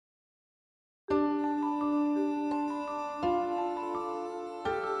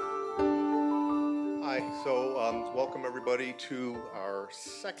Okay, so welcome everybody to our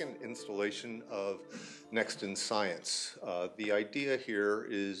second installation of Next in Science. The idea here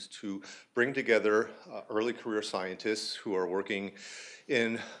is to bring together early career scientists who are working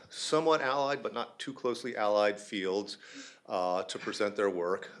in somewhat allied but not too closely allied fields to present their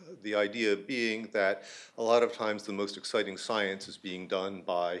work. The idea being that a lot of times the most exciting science is being done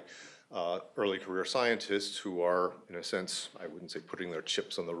by early career scientists who are, in a sense, I wouldn't say putting their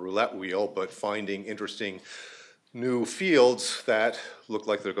chips on the roulette wheel, but finding interesting new fields that look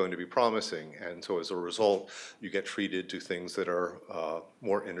like they're going to be promising. And so as a result, you get treated to things that are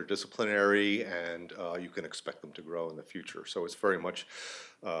more interdisciplinary, and you can expect them to grow in the future. So it's very much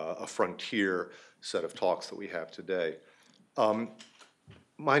a frontier set of talks that we have today.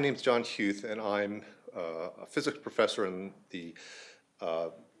 My name's John Huth, and I'm a physics professor in the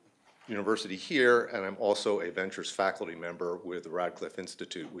university here, and I'm also a ventures faculty member with the Radcliffe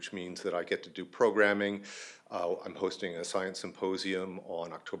Institute, which means that I get to do programming. I'm hosting a science symposium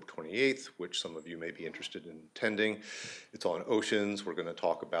on October 28th, which some of you may be interested in attending. It's on oceans. We're going to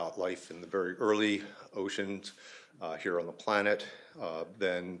talk about life in the very early oceans here on the planet,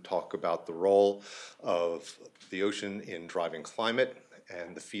 then talk about the role of the ocean in driving climate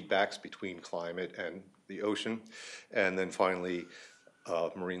and the feedbacks between climate and the ocean, and then finally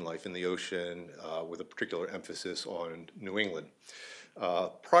marine life in the ocean with a particular emphasis on New England.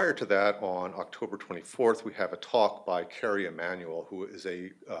 Prior to that, on October 24th, we have a talk by Kerry Emanuel, who is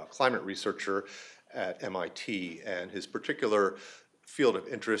a climate researcher at MIT, and his particular field of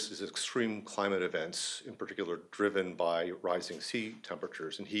interest is extreme climate events, in particular driven by rising sea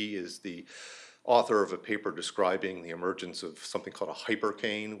temperatures. And he is the author of a paper describing the emergence of something called a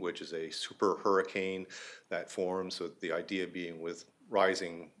hypercane, which is a super hurricane that forms. So the idea being with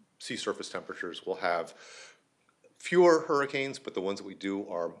rising sea surface temperatures, we'll have fewer hurricanes, but the ones that we do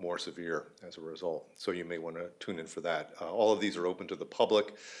are more severe as a result. So you may want to tune in for that. All of these are open to the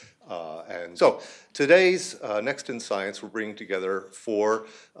public. And so today's Next in Science, we're bringing together four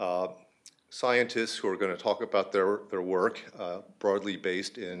scientists who are going to talk about their work, broadly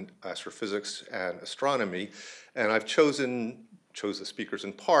based in astrophysics and astronomy. And I've chose the speakers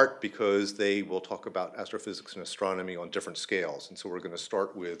in part because they will talk about astrophysics and astronomy on different scales. And so we're going to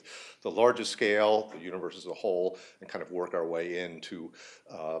start with the largest scale, the universe as a whole, and kind of work our way into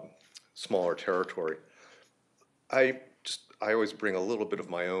smaller territory. I always bring a little bit of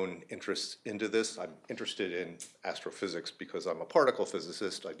my own interest into this. I'm interested in astrophysics because I'm a particle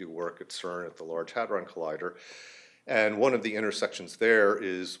physicist. I do work at CERN at the Large Hadron Collider. And one of the intersections there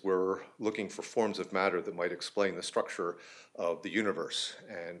is we're looking for forms of matter that might explain the structure of the universe.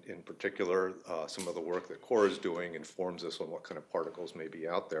 And in particular, some of the work that Cora is doing informs us on what kind of particles may be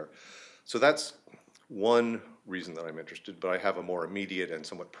out there. So that's one reason that I'm interested, but I have a more immediate and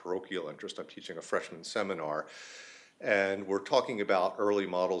somewhat parochial interest. I'm teaching a freshman seminar, and we're talking about early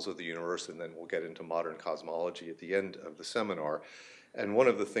models of the universe, and then we'll get into modern cosmology at the end of the seminar. And one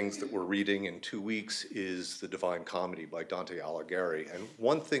of the things that we're reading in 2 weeks is The Divine Comedy by Dante Alighieri. And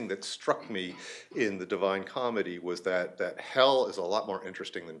one thing that struck me in The Divine Comedy was that hell is a lot more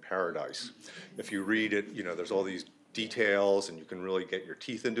interesting than paradise. If you read it, you know, there's all these details and you can really get your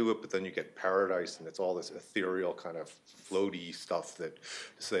teeth into it, but then you get paradise and it's all this ethereal kind of floaty stuff that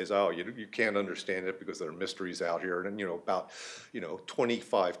says, oh, you can't understand it because there are mysteries out here. And, you know, about,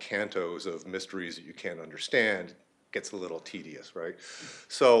 25 cantos of mysteries that you can't understand. Gets a little tedious, right?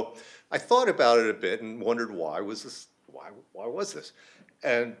 So I thought about it a bit and wondered why was this?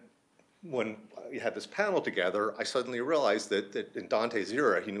 And when we had this panel together, I suddenly realized that in Dante's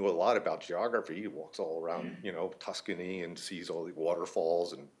era, he knew a lot about geography. He walks all around, Tuscany and sees all the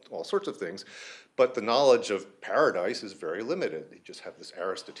waterfalls and all sorts of things. But the knowledge of paradise is very limited. They just have this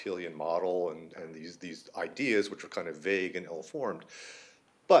Aristotelian model and these ideas which are kind of vague and ill-formed.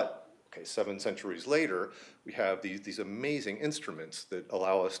 But okay, 7 centuries later, we have these amazing instruments that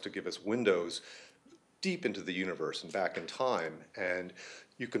allow us to give us windows deep into the universe and back in time. And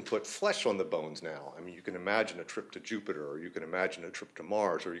you can put flesh on the bones now. I mean, you can imagine a trip to Jupiter, or you can imagine a trip to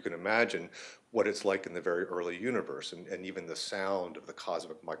Mars, or you can imagine what it's like in the very early universe, and even the sound of the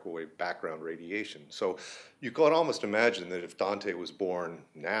cosmic microwave background radiation. So you could almost imagine that if Dante was born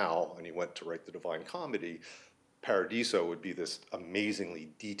now and he went to write the Divine Comedy, Paradiso would be this amazingly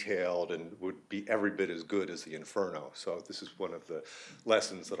detailed and would be every bit as good as the Inferno. So this is one of the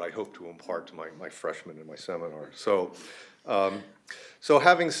lessons that I hope to impart to my freshmen in my seminar. So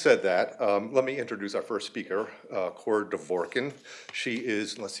having said that, let me introduce our first speaker, Cora Dvorkin. She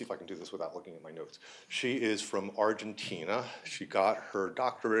is, let's see if I can do this without looking at my notes. She is from Argentina. She got her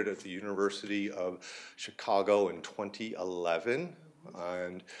doctorate at the University of Chicago in 2011.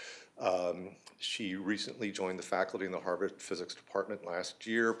 And She recently joined the faculty in the Harvard Physics Department last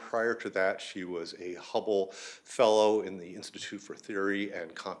year. Prior to that, she was a Hubble Fellow in the Institute for Theory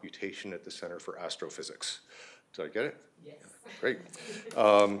and Computation at the Center for Astrophysics. Did I get it? Yes. Great.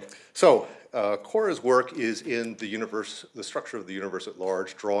 Cora's work is in the universe, the structure of the universe at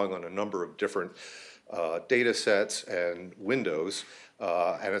large, drawing on a number of different data sets and windows.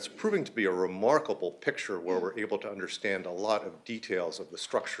 And it's proving to be a remarkable picture where we're able to understand a lot of details of the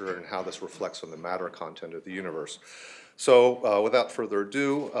structure and how this reflects on the matter content of the universe. So without further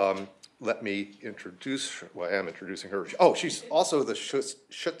ado, let me introduce, well, I am introducing her. Oh, she's also the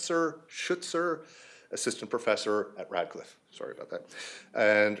Shutzer Assistant Professor at Radcliffe. Sorry about that.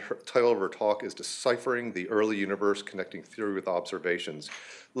 And the title of her talk is Deciphering the Early Universe, Connecting Theory with Observations.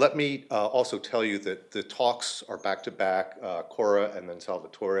 Let me also tell you that the talks are back-to-back, Cora and then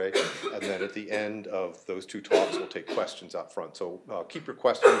Salvatore, and then at the end of those two talks, we'll take questions out front. So keep your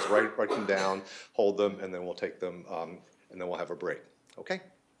questions, write them down, hold them, and then we'll take them, and then we'll have a break. Okay?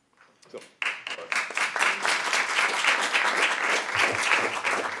 So,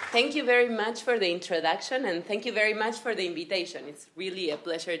 Thank you very much for the introduction, and thank you very much for the invitation. It's really a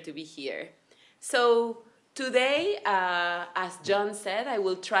pleasure to be here. So today, as John said, I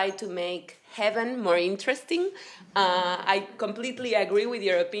will try to make heaven more interesting. I completely agree with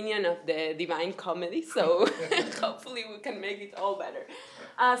your opinion of the Divine Comedy, so hopefully we can make it all better.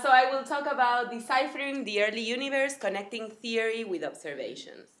 So I will talk about deciphering the early universe, connecting theory with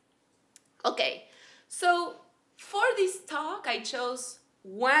observations. Okay, so for this talk, I chose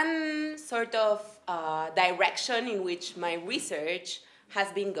one sort of direction in which my research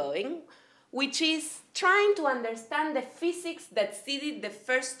has been going, which is trying to understand the physics that seeded the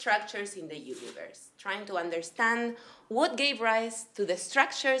first structures in the universe, trying to understand what gave rise to the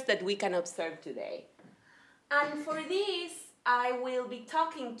structures that we can observe today. And for this, I will be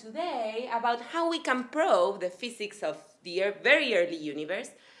talking today about how we can probe the physics of the very early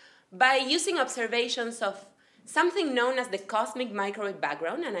universe by using observations of something known as the cosmic microwave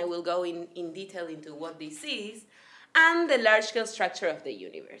background, and I will go in detail into what this is, and the large-scale structure of the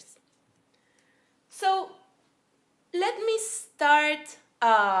universe. So let me start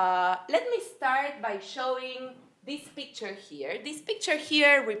by showing this picture here. This picture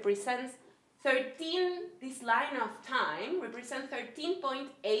here represents this line of time represents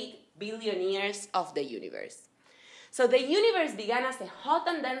 13.8 billion years of the universe. So the universe began as a hot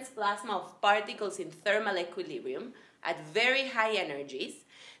and dense plasma of particles in thermal equilibrium at very high energies.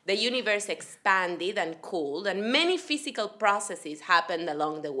 The universe expanded and cooled, and many physical processes happened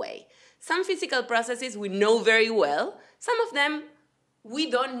along the way. Some physical processes we know very well. Some of them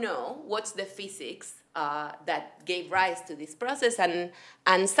we don't know what's the physics that gave rise to this process, and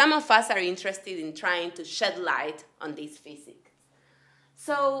some of us are interested in trying to shed light on this physics.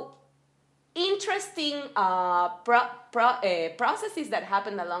 So interesting processes that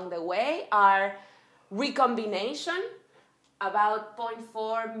happened along the way are recombination, about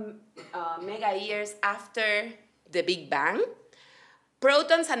 0.4 mega years after the Big Bang.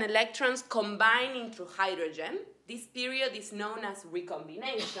 Protons and electrons combining through hydrogen. This period is known as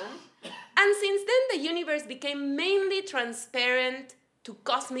recombination. And since then, the universe became mainly transparent to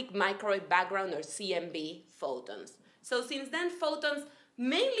cosmic microwave background, or CMB, photons. So since then, photons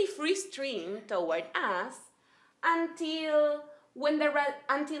mainly free stream toward us until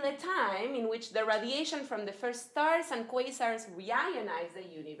a time in which the radiation from the first stars and quasars reionized the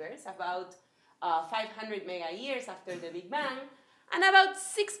universe, about 500 mega years after the Big Bang, and about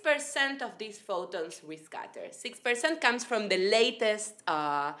 6% of these photons rescatter. 6% comes from the latest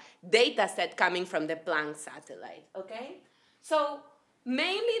data set coming from the Planck satellite, okay? So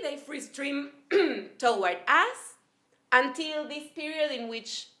mainly they free stream toward us until this period in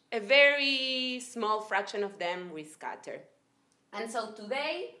which a very small fraction of them rescatter. And so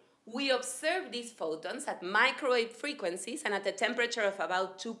today, we observe these photons at microwave frequencies and at a temperature of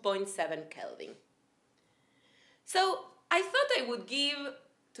about 2.7 Kelvin. So I thought I would give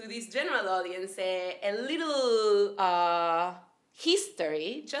to this general audience a little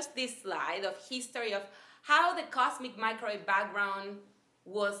history, just this slide of history of how the cosmic microwave background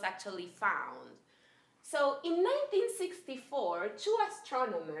was actually found. So in 1964, two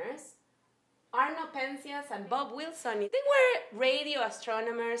astronomers, Arno Penzias and Bob Wilson, they were radio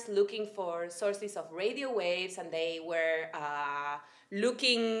astronomers looking for sources of radio waves, and they were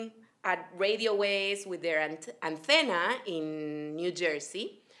looking at radio waves with their antenna in New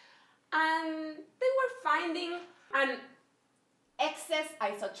Jersey. And they were finding an excess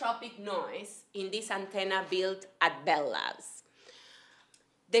isotropic noise in this antenna built at Bell Labs.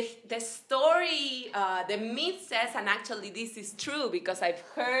 The story, the myth says, and actually this is true because I've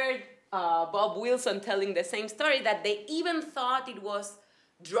heard Bob Wilson telling the same story, that they even thought it was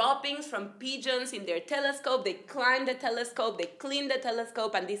droppings from pigeons in their telescope. They climbed the telescope, they cleaned the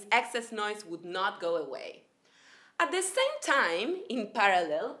telescope, and this excess noise would not go away. At the same time, in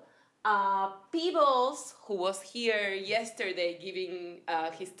parallel, Peebles, who was here yesterday giving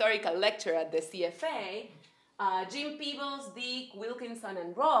a historical lecture at the CFA, Jim Peebles, Dick, Wilkinson,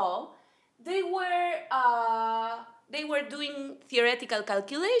 and Roll, they were doing theoretical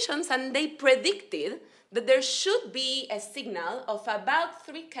calculations, and they predicted that there should be a signal of about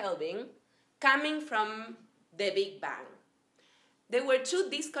 3 Kelvin coming from the Big Bang. There were 2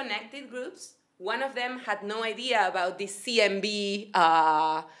 disconnected groups. One of them had no idea about the CMB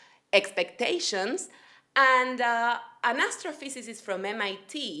expectations, and an astrophysicist from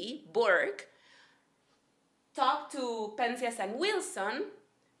MIT, Burke, talked to Penzias and Wilson.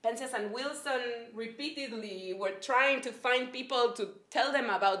 Penzias and Wilson repeatedly were trying to find people to tell them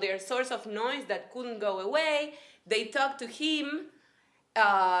about their source of noise that couldn't go away. They talked to him,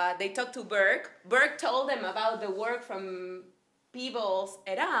 they talked to Burke. Burke told them about the work from Peebles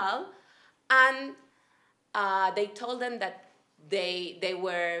et al., and they told them that they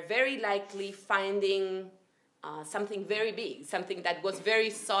were very likely finding something very big, something that was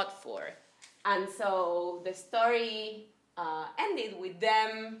very sought for. And so the story ended with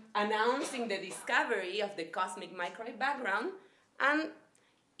them announcing the discovery of the cosmic microwave background, and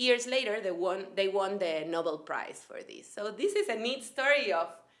years later they won the Nobel Prize for this. So this is a neat story of,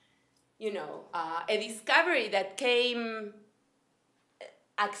 a discovery that came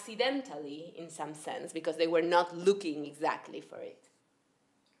accidentally in some sense, because they were not looking exactly for it.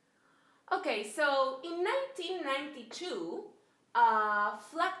 Okay, so in 1992,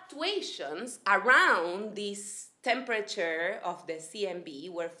 fluctuations around this temperature of the CMB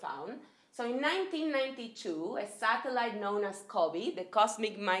were found. So in 1992, a satellite known as COBE, the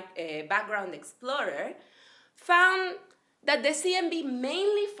Cosmic Background Explorer, found that the CMB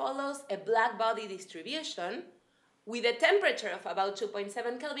mainly follows a black body distribution with a temperature of about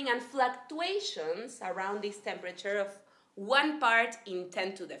 2.7 Kelvin and fluctuations around this temperature of 1 part in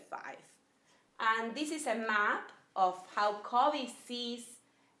 10 to the 5. And this is a map of how COBE sees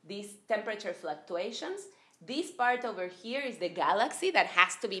these temperature fluctuations. This part over here is the galaxy that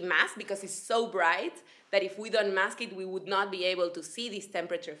has to be masked because it's so bright that if we don't mask it, we would not be able to see these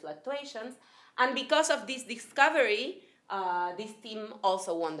temperature fluctuations. And because of this discovery, this team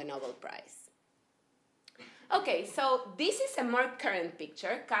also won the Nobel Prize. Okay, so this is a more current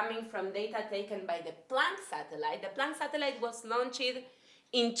picture coming from data taken by the Planck satellite. The Planck satellite was launched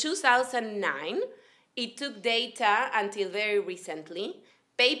in 2009. It took data until very recently.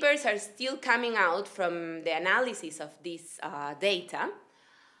 Papers are still coming out from the analysis of this data.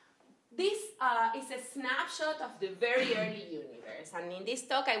 This is a snapshot of the very early universe, and in this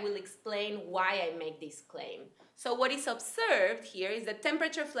talk I will explain why I make this claim. So what is observed here is the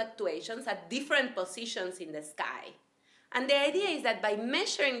temperature fluctuations at different positions in the sky. And the idea is that by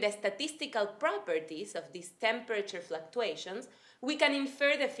measuring the statistical properties of these temperature fluctuations, we can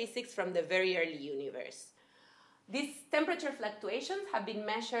infer the physics from the very early universe. These temperature fluctuations have been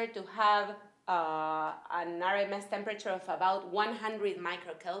measured to have an RMS temperature of about 100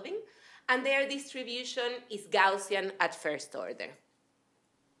 microkelvin, and their distribution is Gaussian at first order.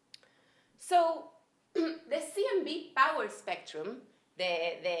 So the CMB power spectrum,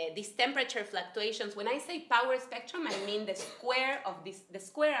 these temperature fluctuations, when I say power spectrum, I mean the square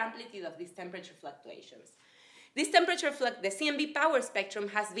amplitude of these temperature fluctuations. This the CMB power spectrum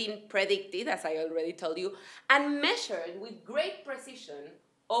has been predicted, as I already told you, and measured with great precision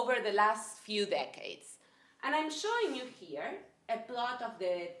over the last few decades. And I'm showing you here a plot of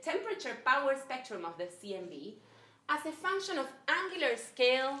the temperature power spectrum of the CMB as a function of angular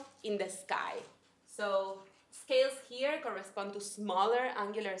scale in the sky. So scales here correspond to smaller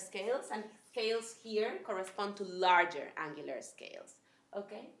angular scales, and scales here correspond to larger angular scales,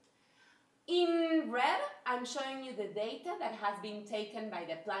 okay? In red, I'm showing you the data that has been taken by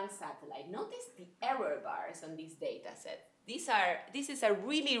the Planck satellite. Notice the error bars on this data set. This is a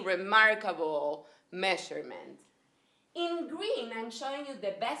really remarkable measurement. In green, I'm showing you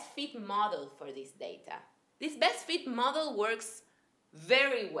the best fit model for this data. This best fit model works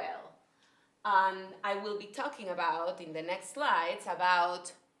very well. And I will be talking about, in the next slides,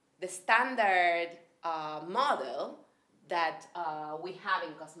 about the standard model that we have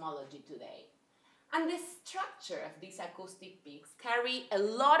in cosmology today. And the structure of these acoustic peaks carry a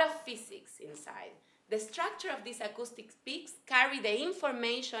lot of physics inside. The structure of these acoustic peaks carry the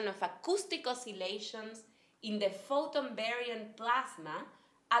information of acoustic oscillations in the photon baryon plasma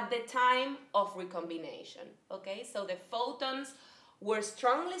at the time of recombination, okay? So the photons were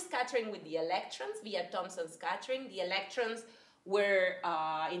strongly scattering with the electrons via Thomson scattering. The electrons were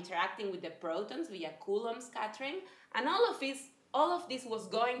interacting with the protons via Coulomb scattering. And all of this was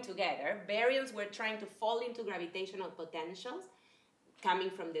going together. Baryons were trying to fall into gravitational potentials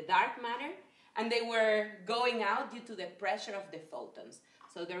coming from the dark matter, and they were going out due to the pressure of the photons.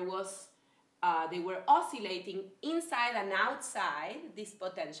 So there was, they were oscillating inside and outside these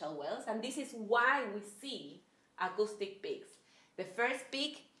potential wells, and this is why we see acoustic peaks. The first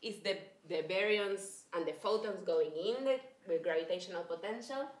peak is the baryons and the photons going in the gravitational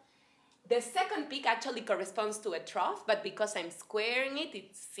potential. The second peak actually corresponds to a trough, but because I'm squaring it,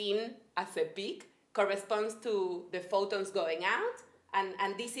 it's seen as a peak, corresponds to the photons going out,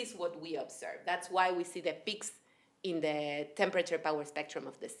 and this is what we observe. That's why we see the peaks in the temperature power spectrum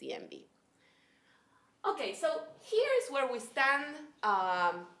of the CMB. Okay, so here's where we stand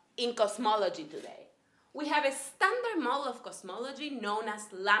in cosmology today. We have a standard model of cosmology known as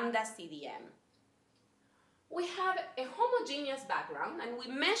lambda CDM. We have a homogeneous background, and we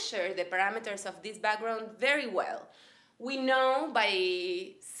measure the parameters of this background very well. We know by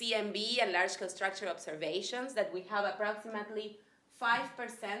CMB and large-scale structure observations that we have approximately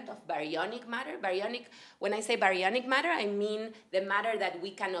 5% of baryonic matter. When I say baryonic matter, I mean the matter that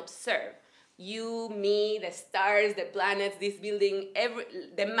we can observe. You, me, the stars, the planets, this building,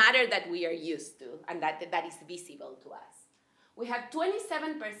 the matter that we are used to and that is visible to us. We have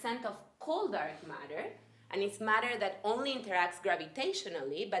 27% of cold dark matter, and it's matter that only interacts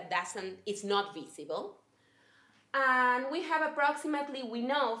gravitationally, but it's not visible. And we have approximately, we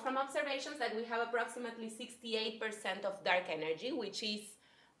know from observations that we have approximately 68% of dark energy, which is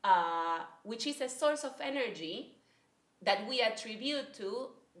a source of energy that we attribute to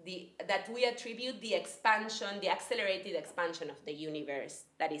the expansion, the accelerated expansion of the universe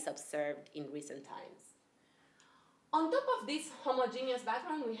that is observed in recent times. On top of this homogeneous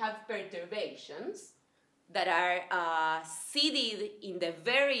background, we have perturbations that are seeded in the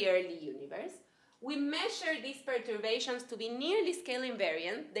very early universe. We measure these perturbations to be nearly scale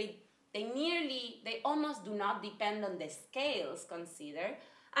invariant. They almost do not depend on the scales considered.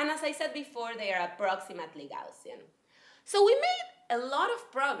 And as I said before, they are approximately Gaussian. So we made a lot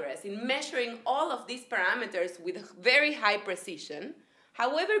of progress in measuring all of these parameters with very high precision.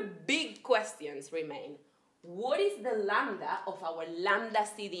 However, big questions remain. What is the lambda of our lambda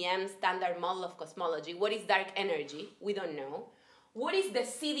CDM standard model of cosmology? What is dark energy? We don't know. What is the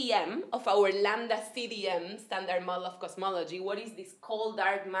CDM of our lambda CDM standard model of cosmology? What is this cold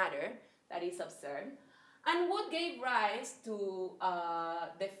dark matter that is observed? And what gave rise to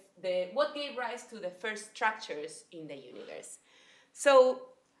the first structures in the universe? So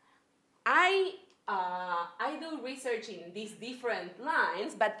I do research in these different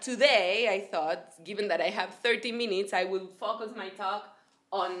lines, but today I thought, given that I have 30 minutes, I will focus my talk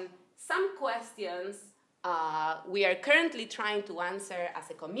on some questions we are currently trying to answer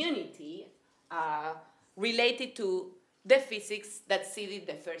as a community related to the physics that seeded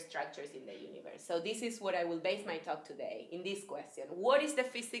the first structures in the universe. So this is what I will base my talk today, in this question. What is the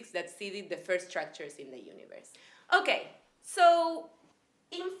physics that seeded the first structures in the universe? Okay, so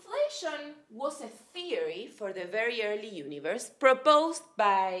inflation was a theory for the very early universe proposed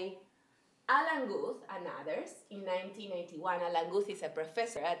by Alan Guth and others in 1981. Alan Guth is a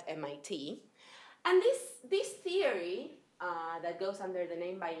professor at MIT. And this theory that goes under the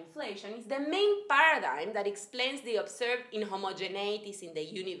name by inflation is the main paradigm that explains the observed inhomogeneities in the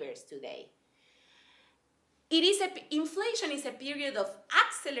universe today. Inflation is a period of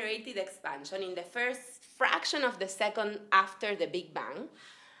accelerated expansion in the first fraction of the second after the Big Bang,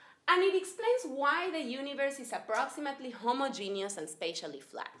 and it explains why the universe is approximately homogeneous and spatially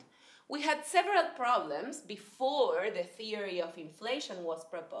flat. We had several problems before the theory of inflation was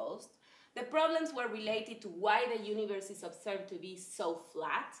proposed. The problems were related to why the universe is observed to be so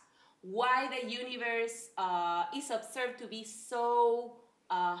flat, why the universe is observed to be so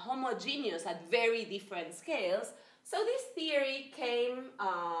homogeneous at very different scales. So this theory came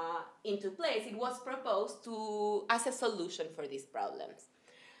into place. It was proposed as a solution for these problems.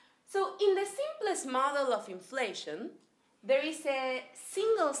 So in the simplest model of inflation, there is a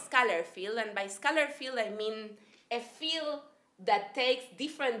single scalar field, and by scalar field I mean a field that takes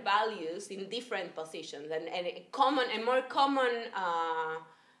different values in different positions, and a more common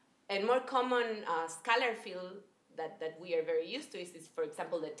scalar field that we are very used to is, for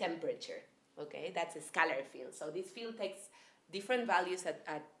example, the temperature. Okay, that's a scalar field. So this field takes different values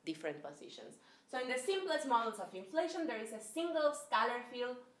at different positions. So in the simplest models of inflation, there is a single scalar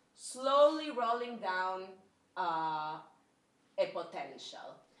field slowly rolling down a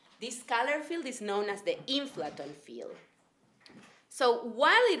potential. This scalar field is known as the inflaton field. So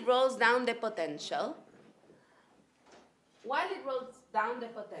while it rolls down the potential,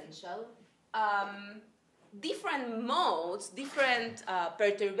 different modes, different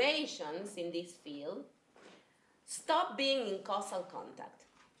perturbations in this field stop being in causal contact.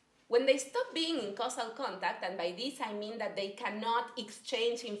 When they stop being in causal contact, and by this I mean that they cannot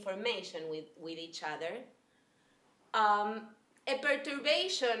exchange information with each other, a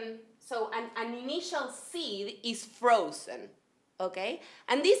perturbation, so an initial seed is frozen, okay?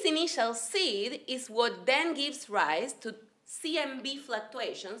 And this initial seed is what then gives rise to CMB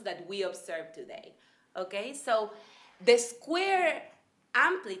fluctuations that we observe today, okay? So the square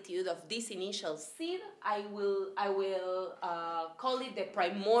amplitude of this initial seed, I will call it the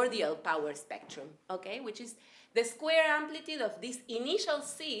primordial power spectrum, okay? Which is the square amplitude of this initial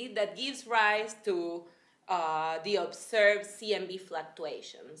seed that gives rise to the observed CMB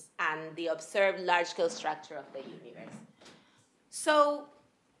fluctuations and the observed large-scale structure of the universe. So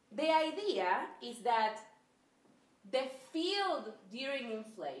the idea is that the field during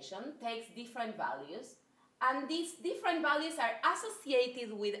inflation takes different values, and these different values are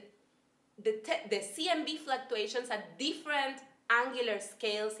associated with the CMB fluctuations at different angular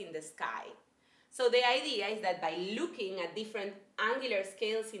scales in the sky. So the idea is that by looking at different angular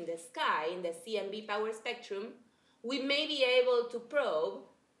scales in the sky, in the CMB power spectrum, we may be able to probe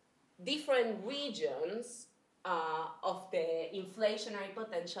different regions of the inflationary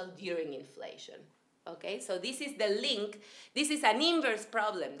potential during inflation. Okay, so this is the link. This is an inverse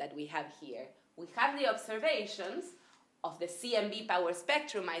problem that we have here. We have the observations of the CMB power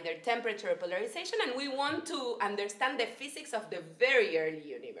spectrum, either temperature or polarization, and we want to understand the physics of the very early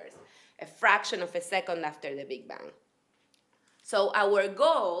universe, a fraction of a second after the Big Bang. So our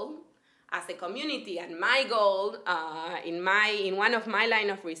goal as a community, and my goal in one of my line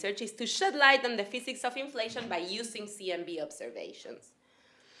of research, is to shed light on the physics of inflation by using CMB observations.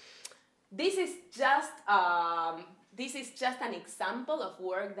 This is just an example of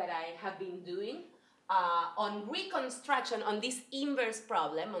work that I have been doing on reconstruction, on this inverse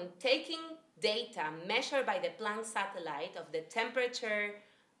problem, on taking data measured by the Planck satellite of the temperature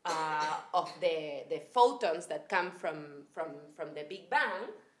of the photons that come from the Big Bang.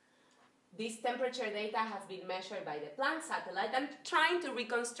 This temperature data has been measured by the Planck satellite, and trying to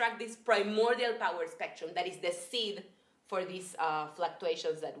reconstruct this primordial power spectrum that is the seed for these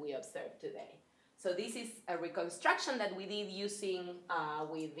fluctuations that we observe today. So this is a reconstruction that we did using,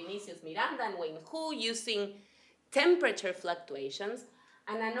 with Vinicius Miranda and Wayne Hu, using temperature fluctuations.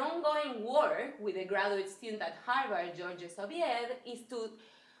 And an ongoing work with a graduate student at Harvard, George Soviet, is to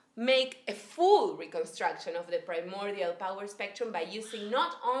make a full reconstruction of the primordial power spectrum by using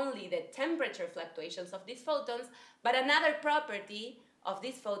not only the temperature fluctuations of these photons, but another property of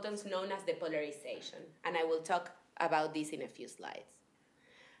these photons known as the polarization. And I will talk about this in a few slides.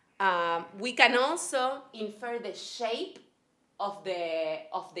 We can also infer the shape of the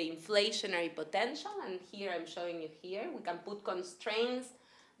inflationary potential, and here I'm showing you here. We can put constraints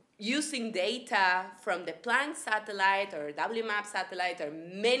using data from the Planck satellite or WMAP satellite or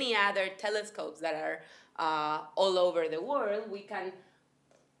many other telescopes that are all over the world. We can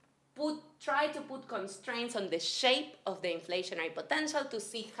try to put constraints on the shape of the inflationary potential to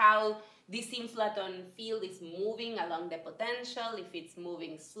see how this inflaton field is moving along the potential, if it's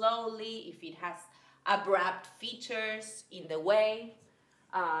moving slowly, if it has abrupt features in the way.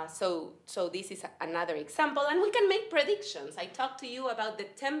 So this is another example, and we can make predictions. I talked to you about the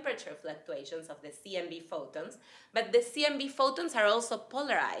temperature fluctuations of the CMB photons, but the CMB photons are also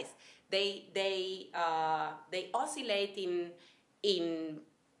polarized. They oscillate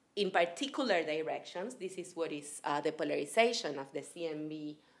in particular directions. This is what is the polarization of the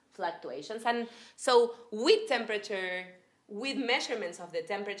CMB fluctuations. And so with measurements of the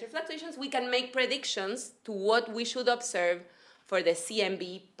temperature fluctuations, we can make predictions to what we should observe for the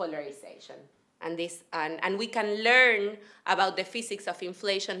CMB polarization. And we can learn about the physics of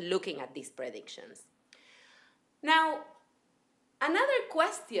inflation looking at these predictions. Now, another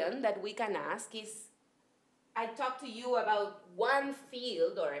question that we can ask is, I talked to you about one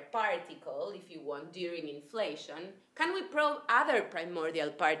field or a particle, if you want, during inflation. Can we probe other primordial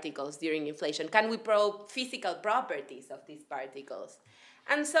particles during inflation? Can we probe physical properties of these particles?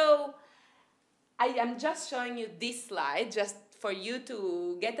 And so I am just showing you this slide just for you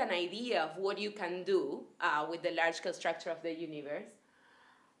to get an idea of what you can do with the large-scale structure of the universe.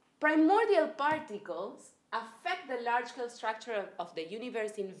 Primordial particles affect the large-scale structure of the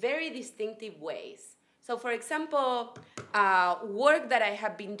universe in very distinctive ways. So, for example, work that I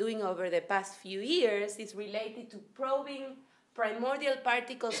have been doing over the past few years is related to probing primordial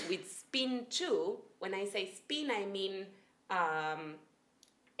particles with spin 2. When I say spin, I mean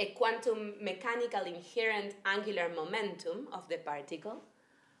a quantum mechanical inherent angular momentum of the particle.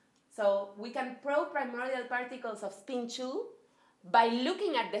 So we can probe primordial particles of spin 2 by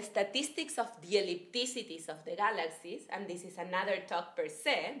looking at the statistics of the ellipticities of the galaxies, and this is another talk per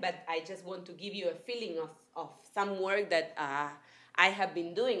se, but I just want to give you a feeling of some work that I have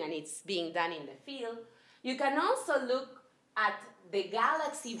been doing and it's being done in the field. You can also look at the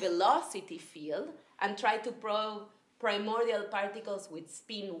galaxy velocity field and try to probe primordial particles with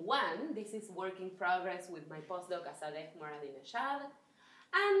spin 1. This is work in progress with my postdoc Asadeh Moradinejad.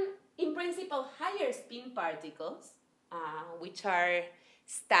 And in principle, higher spin particles, which are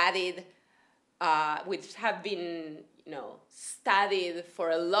studied, which have been studied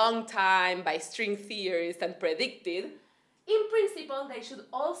for a long time by string theorists and predicted, in principle, they should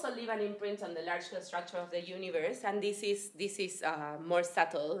also leave an imprint on the large-scale structure of the universe, and this is more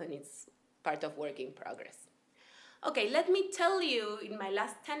subtle, and it's part of work in progress. Okay, let me tell you in my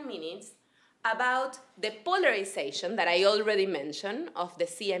last 10 minutes about the polarization that I already mentioned of the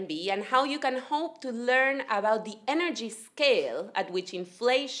CMB and how you can hope to learn about the energy scale at which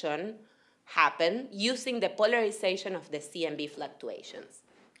inflation happens using the polarization of the CMB fluctuations.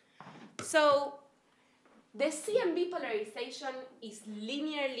 So the CMB polarization is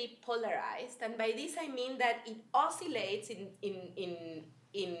linearly polarized, and by this I mean that it oscillates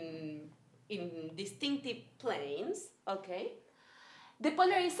in distinctive planes, okay? The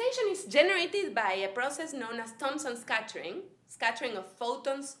polarization is generated by a process known as Thomson scattering of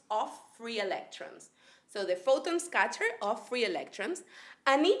photons of free electrons. So the photons scatter of free electrons,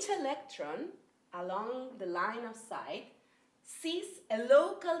 and each electron along the line of sight sees a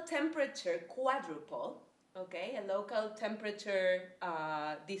local temperature quadrupole, okay, a local temperature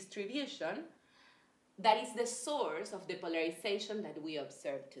distribution that is the source of the polarization that we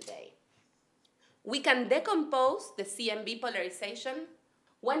observe today. We can decompose the CMB polarization.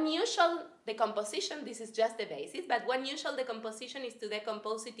 One usual decomposition, this is just the basis, but one usual decomposition is to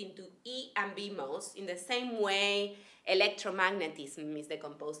decompose it into E and B modes in the same way electromagnetism is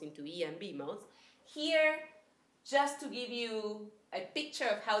decomposed into E and B modes. Here, just to give you a picture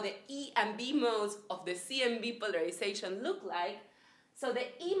of how the E and B modes of the CMB polarization look like, so the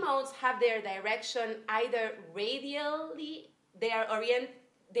E modes have their direction either radially, they are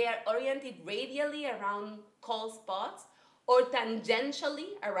oriented radially around cold spots or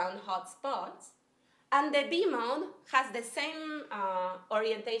tangentially around hot spots. And the B mode has the same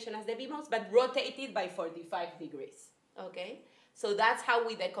orientation as the B modes, but rotated by 45 degrees, okay? So that's how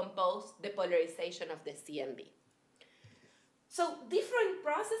we decompose the polarization of the CMB. So different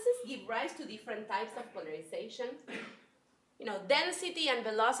processes give rise to different types of polarization. Density and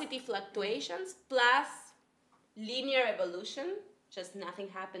velocity fluctuations plus linear evolution, just nothing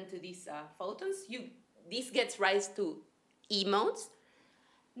happened to these photons. This gets rise to E modes.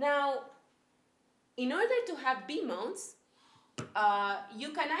 Now, in order to have B modes, you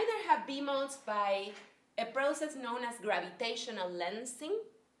can either have B modes by a process known as gravitational lensing.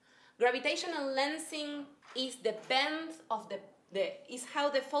 Gravitational lensing is the bend of is how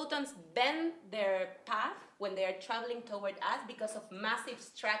the photons bend their path when they are traveling toward us because of massive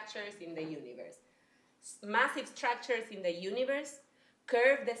structures in the universe. Massive structures in the universe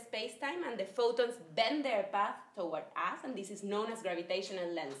curve the space-time, and the photons bend their path toward us, and this is known as gravitational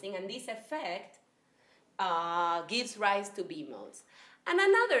lensing, and this effect gives rise to B modes. And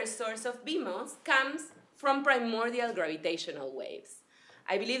another source of B modes comes from primordial gravitational waves.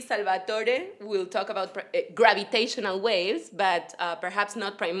 I believe Salvatore will talk about gravitational waves, but perhaps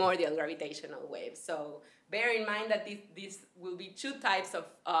not primordial gravitational waves. So bear in mind that these will be two types of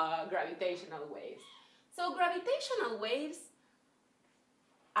gravitational waves. So gravitational waves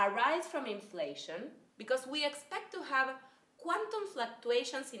arise from inflation because we expect to have quantum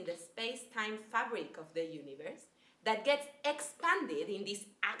fluctuations in the space-time fabric of the universe that gets expanded in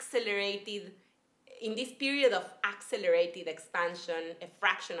this period of accelerated expansion, a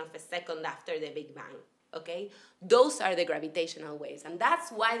fraction of a second after the Big Bang, okay? Those are the gravitational waves, and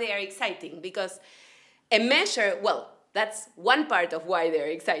that's why they are exciting, because that's one part of why they're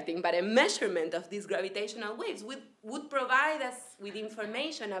exciting, but a measurement of these gravitational waves would provide us with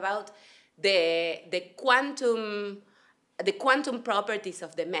information about the quantum properties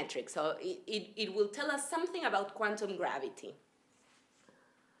of the metric. So it will tell us something about quantum gravity.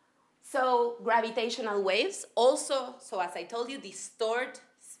 So gravitational waves also, so as I told you, distort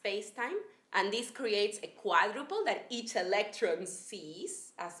space-time, and this creates a quadrupole that each electron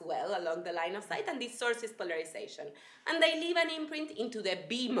sees as well along the line of sight, and this sources polarization. And they leave an imprint into the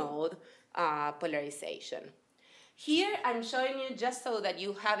B mode polarization. Here I'm showing you just so that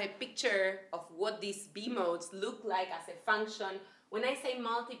you have a picture of what these B modes look like as a function. When I say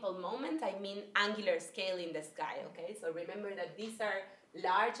multiple moments, I mean angular scale in the sky, okay? So remember that these are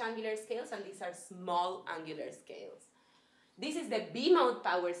large angular scales and these are small angular scales. This is the B mode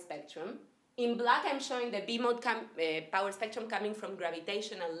power spectrum. In black, I'm showing the B mode power spectrum coming from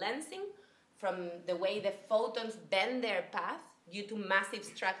gravitational lensing, from the way the photons bend their path due to massive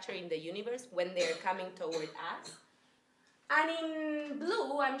structure in the universe when they're coming toward us. And in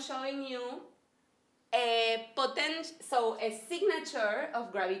blue, I'm showing you a signature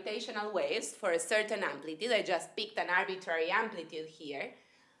of gravitational waves for a certain amplitude. I just picked an arbitrary amplitude here.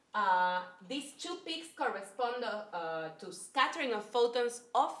 These two peaks correspond to scattering of photons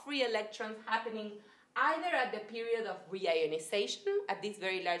of free electrons happening either at the period of reionization at these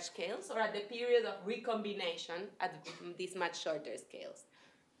very large scales or at the period of recombination at these much shorter scales,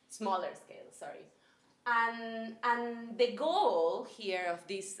 smaller scales, sorry. And the goal here of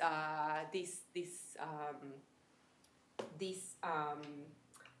this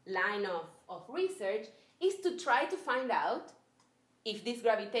line of research is to try to find out if these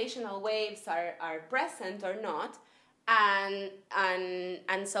gravitational waves are present or not, and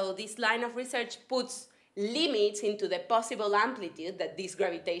so this line of research puts limits into the possible amplitude that these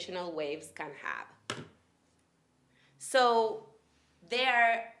gravitational waves can have. So they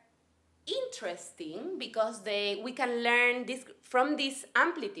are interesting because we can learn this from this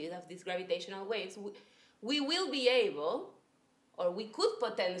amplitude of these gravitational waves. We will be able, or we could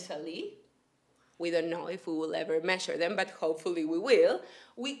potentially, we don't know if we will ever measure them, but hopefully we will,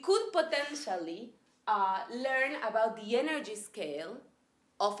 we could potentially learn about the energy scale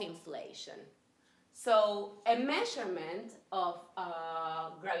of inflation. So a measurement of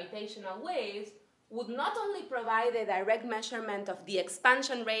gravitational waves would not only provide a direct measurement of the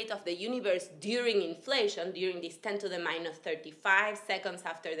expansion rate of the universe during inflation, during these 10 to the minus 35 seconds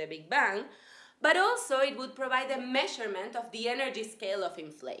after the Big Bang, but also it would provide a measurement of the energy scale of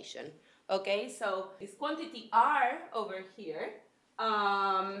inflation. Okay, so this quantity R over here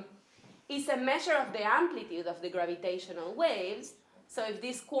is a measure of the amplitude of the gravitational waves. So if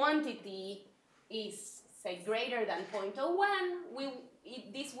this quantity is, say, greater than 0.01,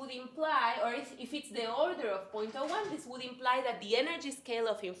 this would imply, or if it's the order of 0.01, this would imply that the energy scale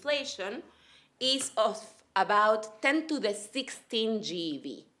of inflation is of about 10 to the 16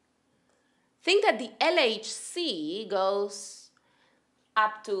 GeV. Think that the LHC goes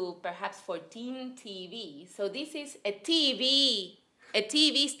up to perhaps 14 TeV. So this is a TeV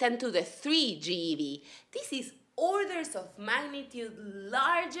is 10 to the 3 GeV. This is orders of magnitude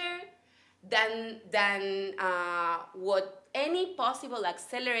larger than what any possible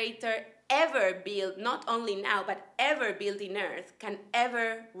accelerator ever built, not only now, but ever built in Earth, can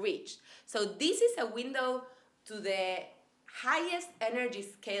ever reach. So this is a window to the highest energy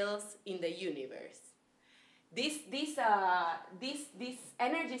scales in the universe. These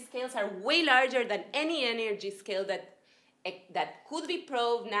energy scales are way larger than any energy scale that could be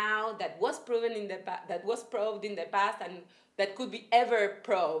probed now, that was probed in the past, and that could be ever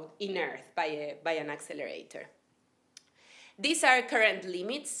probed in Earth by an accelerator. These are current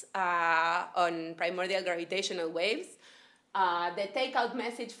limits on primordial gravitational waves. The takeout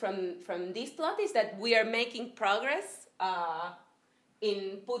message from this plot is that we are making progress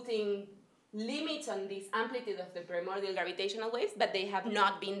in putting limits on this amplitude of the primordial gravitational waves, but they have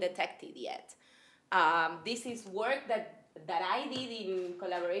not been detected yet. This is work that I did in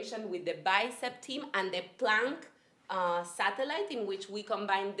collaboration with the BICEP team and the Planck satellite, in which we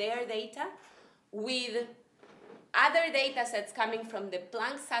combined their data with other data sets coming from the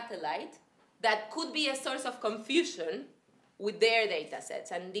Planck satellite that could be a source of confusion with their data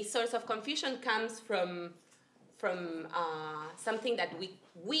sets. And this source of confusion comes from something that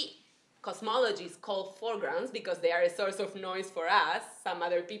we cosmologists call foregrounds, because they are a source of noise for us. Some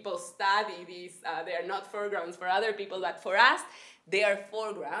other people study these, they are not foregrounds for other people, but for us, they are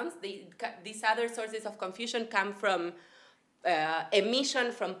foregrounds. These other sources of confusion come from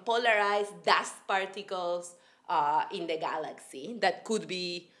emission from polarized dust particles in the galaxy that could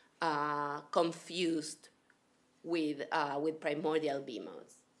be confused with primordial B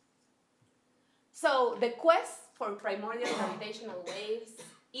modes. So the quest for primordial gravitational waves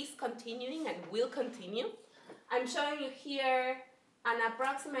is continuing and will continue. I'm showing you here an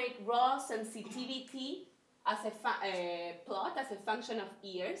approximate raw sensitivity as a plot, as a function of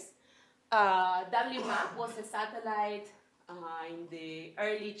years. WMAP was a satellite in the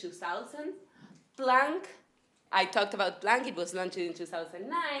early 2000s. Planck, I talked about Planck, it was launched in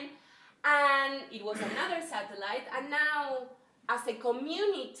 2009, and it was another satellite, and now as a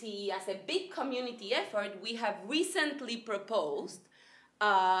community, as a big community effort, we have recently proposed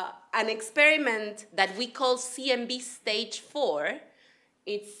an experiment that we call CMB Stage 4.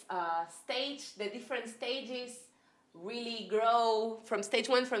 It's the different stages really grow from stage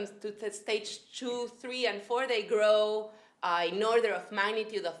 1 to stage 2, 3, and 4. They grow in order of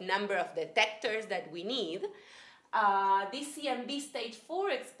magnitude of number of detectors that we need. This CMB Stage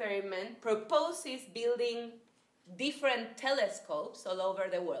 4 experiment proposes building different telescopes all over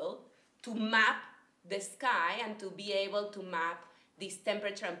the world to map the sky and to be able to map these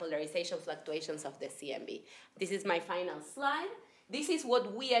temperature and polarization fluctuations of the CMB. This is my final slide. This is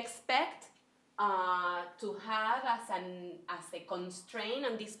what we expect to have as a constraint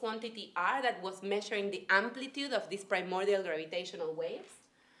on this quantity R that was measuring the amplitude of these primordial gravitational waves.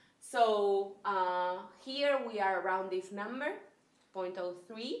 So here we are around this number,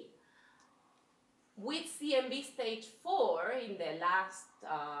 0.03. With CMB Stage 4, in the last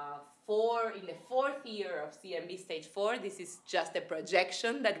in the 4th year of CMB Stage 4, this is just a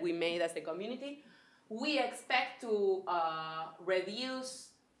projection that we made as a community, we expect to reduce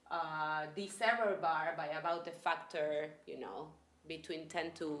this error bar by about a factor, between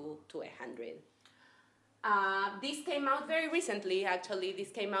 10 to 100. This came out very recently, actually.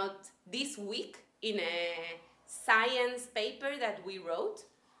 This came out this week in a science paper that we wrote.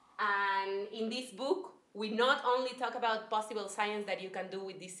 And in this book, we not only talk about possible science that you can do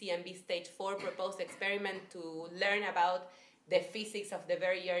with the CMB Stage 4 proposed experiment to learn about the physics of the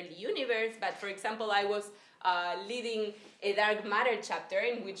very early universe, but for example, I was leading a dark matter chapter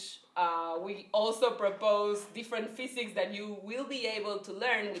in which we also propose different physics that you will be able to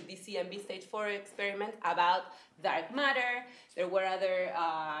learn with the CMB Stage 4 experiment about dark matter. There were other,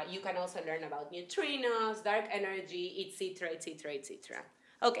 you can also learn about neutrinos, dark energy, etc., etc., etc.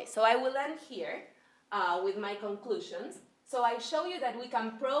 Okay, so I will end here with my conclusions. So I show you that we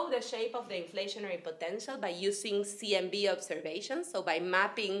can probe the shape of the inflationary potential by using CMB observations, so by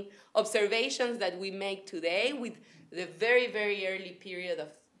mapping observations that we make today with the very, very early period of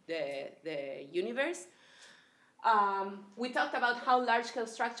the universe. We talked about how large-scale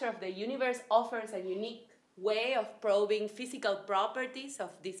structure of the universe offers a unique way of probing physical properties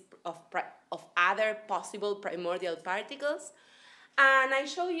of other possible primordial particles. And I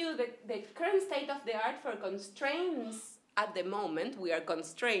show you the current state of the art for constraints at the moment. We are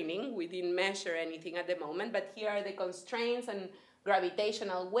constraining. We didn't measure anything at the moment, but here are the constraints on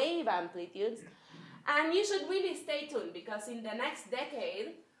gravitational wave amplitudes. And you should really stay tuned, because in the next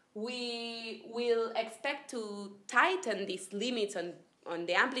decade, we will expect to tighten these limits on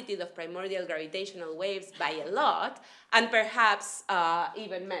the amplitude of primordial gravitational waves by a lot, and perhaps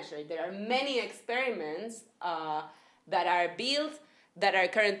even measure it. There are many experiments that are built, that are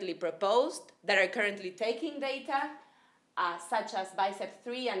currently proposed, that are currently taking data, such as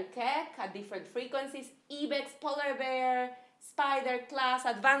BICEP3 and Keck at different frequencies, EBEX, Polar Bear, Spider Class,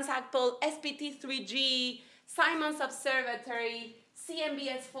 Advanced Akpol, SPT3G, Simon's Observatory,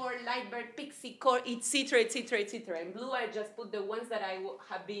 CMBS4, Lightbird, Pixie, Core, etc., etc., etc. In blue, I just put the ones that I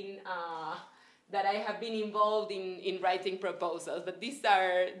have been involved in writing proposals. But these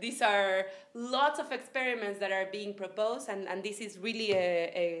are lots of experiments that are being proposed, and this is really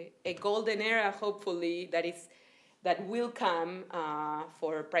a golden era, hopefully, that will come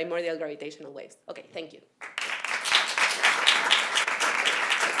for primordial gravitational waves. Okay, thank you.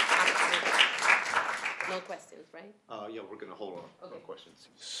 No questions, right? Yeah, we're going to hold on. Okay. No questions.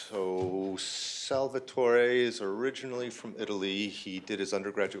 So Salvatore is originally from Italy. He did his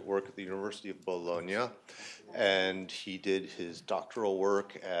undergraduate work at the University of Bologna, and he did his doctoral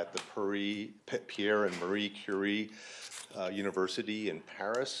work at the Pierre and Marie Curie University in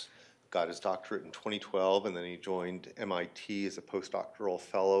Paris. Got his doctorate in 2012, and then he joined MIT as a postdoctoral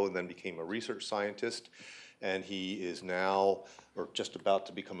fellow, and then became a research scientist. And he is now, or just about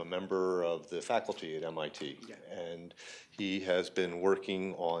to become, a member of the faculty at MIT. Yeah. And he has been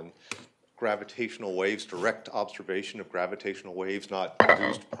working on gravitational waves, direct observation of gravitational waves, not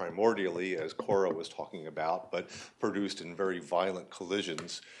produced primordially, as Cora was talking about, but produced in very violent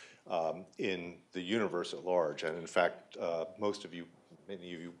collisions in the universe at large. And in fact, many of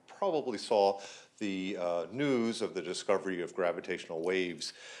you probably saw the news of the discovery of gravitational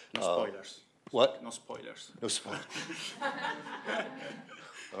waves. No spoilers. What? No spoilers. No spoilers.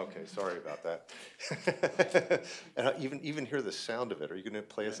 Okay, sorry about that. And I even hear the sound of it. Are you going to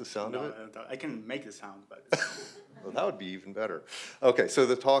play us the sound of it? I can make the sound, but... Well, that would be even better. Okay, so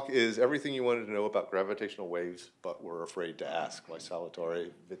the talk is Everything You Wanted to Know About Gravitational Waves, But Were Afraid to Ask, by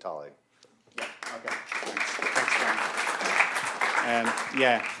Salvatore Vitale. Yeah, okay. Thanks, John.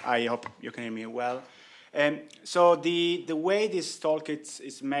 Yeah, I hope you can hear me well. So the way this talk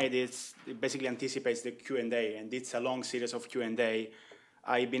is made, it basically anticipates the Q&A, and it's a long series of Q&A.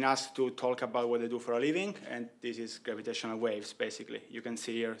 I've been asked to talk about what I do for a living, and this is gravitational waves, basically. You can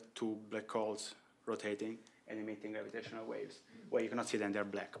see here two black holes rotating and emitting gravitational waves. Well, you cannot see them, they're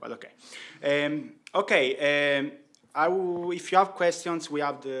black, but okay. If you have questions, we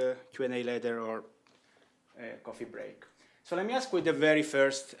have the Q&A later or coffee break. So let me ask with the very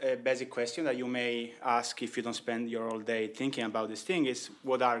first basic question that you may ask if you don't spend your whole day thinking about this thing is,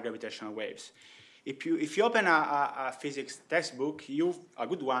 what are gravitational waves? If you open a physics textbook, a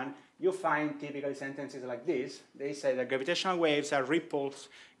good one, you find typically sentences like this. They say that gravitational waves are ripples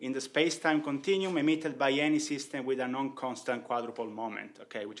in the space-time continuum emitted by any system with a non-constant quadrupole moment,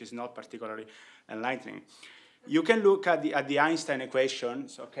 okay, which is not particularly enlightening. You can look at the Einstein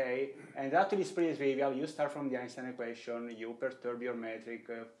equations, okay, and that is pretty trivial. You start from the Einstein equation, you perturb your metric,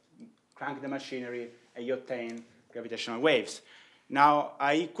 crank the machinery, and you obtain gravitational waves. Now,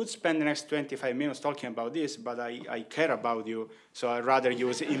 I could spend the next 25 minutes talking about this, but I care about you, so I'd rather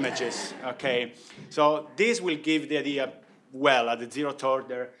use images, okay? So this will give the idea well at the zeroth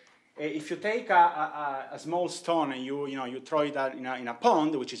order. If you take a small stone and you throw it in a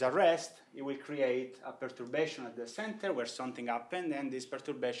pond, which is at rest, it will create a perturbation at the center where something happened, and this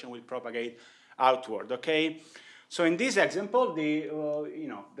perturbation will propagate outward, okay? So in this example, the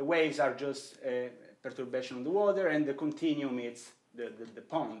waves are just perturbation of the water, and the continuum is the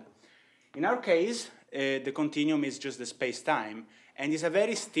pond. In our case, the continuum is just the space-time, and it's a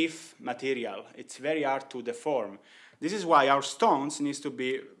very stiff material. It's very hard to deform. This is why our stones needs to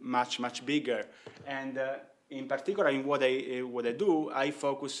be much, much bigger. And in particular, in what I do, I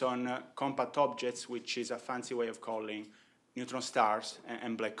focus on compact objects, which is a fancy way of calling neutron stars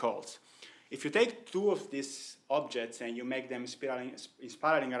and black holes. If you take two of these objects and you make them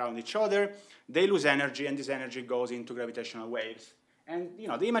spiraling around each other, they lose energy, and this energy goes into gravitational waves. And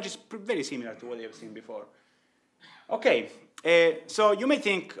the image is very similar to what you have seen before. Okay, so you may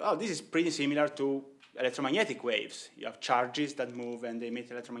think, oh, this is pretty similar to electromagnetic waves. You have charges that move and they emit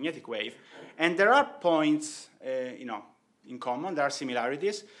electromagnetic wave. And there are points in common, there are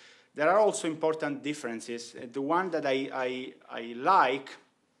similarities. There are also important differences. The one that I like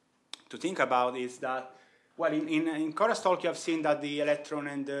to think about is that, well, in Cora's talk, you have seen that the electron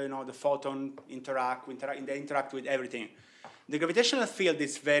and the photon interact with everything. The gravitational field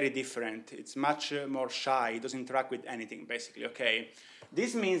is very different. It's much more shy. It doesn't interact with anything, basically, okay?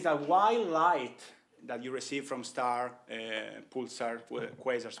 This means that while light that you receive from star, pulsar,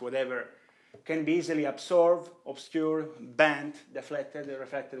 quasars, whatever, can be easily absorbed, obscured, bent, deflected,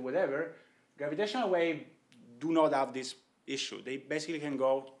 reflected, whatever, gravitational waves do not have this issue. They basically can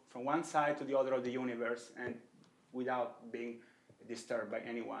go from one side to the other of the universe and without being disturbed by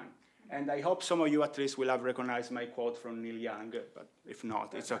anyone. And I hope some of you at least will have recognized my quote from Neil Young, but if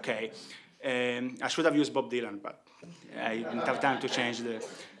not, it's okay. I should have used Bob Dylan, but I didn't have time to change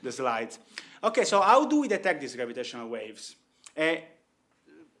the slides. Okay, so how do we detect these gravitational waves?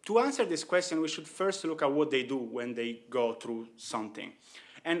 To answer this question, we should first look at what they do when they go through something.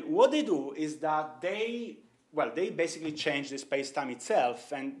 And what they do is that they basically change the space-time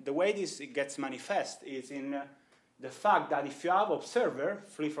itself, and the way this gets manifest is in the fact that if you have observer,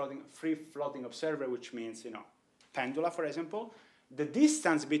 free-floating observer, which means, pendula, for example, the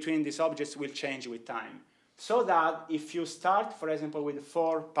distance between these objects will change with time. So that if you start, for example, with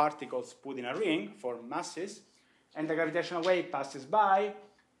 4 particles put in a ring, 4 masses, and the gravitational wave passes by,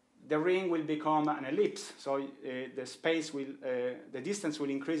 the ring will become an ellipse. So the distance will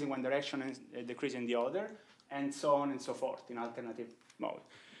increase in one direction and decrease in the other, and so on and so forth in alternative mode.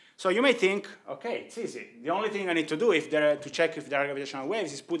 So you may think, okay, it's easy. The only thing I need to do to check if there are gravitational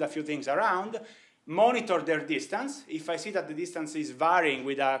waves is put a few things around, monitor their distance. If I see that the distance is varying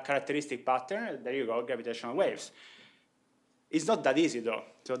with a characteristic pattern, there you go, gravitational waves. It's not that easy, though.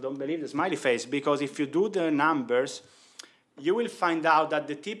 So don't believe the smiley face, because if you do the numbers, you will find out that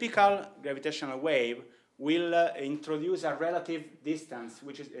the typical gravitational wave will introduce a relative distance,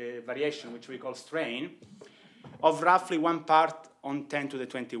 which is a variation, which we call strain, of roughly 1 part on 10 to the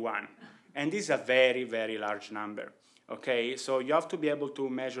 21. And this is a very, very large number. Okay, so you have to be able to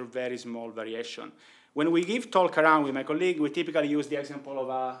measure very small variation. When we give talk around with my colleague, we typically use the example of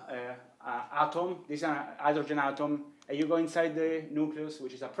an atom. This is a hydrogen atom, and you go inside the nucleus,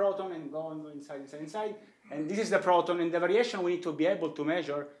 which is a proton, and go inside. And this is the proton, and the variation we need to be able to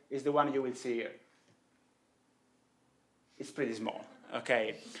measure is the one you will see here. It's pretty small.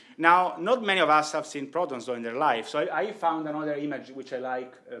 Okay. Now, not many of us have seen protons though in their life, so I found another image which I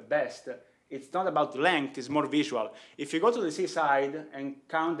like best. It's not about length, it's more visual. If you go to the seaside and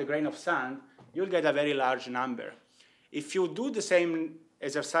count the grain of sand, you'll get a very large number. If you do the same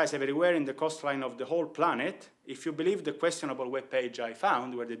exercise everywhere in the coastline of the whole planet, if you believe the questionable web page I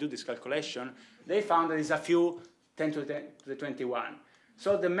found where they do this calculation, they found that it's a few 10 to the 21.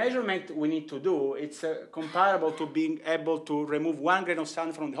 So the measurement we need to do, it's comparable to being able to remove 1 grain of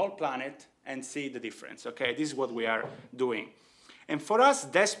sand from the whole planet and see the difference, okay? This is what we are doing. And for us,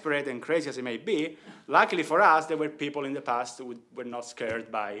 desperate and crazy as it may be, luckily for us, there were people in the past who were not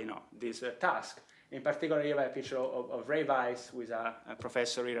scared by this task. In particular, you have a picture of Ray Weiss, who is a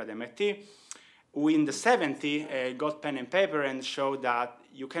professor here at MIT, who in the 70s got pen and paper and showed that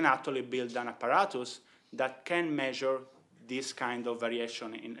you can actually build an apparatus that can measure this kind of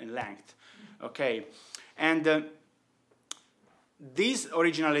variation in length. Okay, and this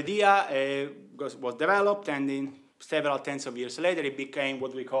original idea was developed, and in several tens of years later, it became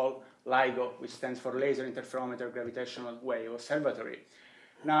what we call LIGO, which stands for Laser Interferometer Gravitational Wave Observatory.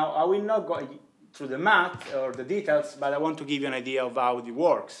 Now, I will not go through the math or the details, but I want to give you an idea of how it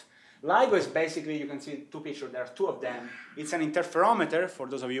works. LIGO is basically, you can see two pictures, there are two of them. It's an interferometer, for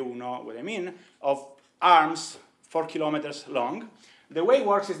those of you who know what I mean, of arms 4 kilometers long. The way it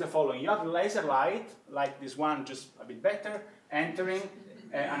works is the following. You have laser light, like this one, just a bit better, entering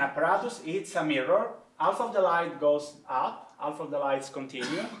an apparatus. It's a mirror. Half of the light goes up, half of the lights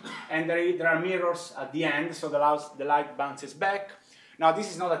continue, and there are mirrors at the end, so the light bounces back. Now,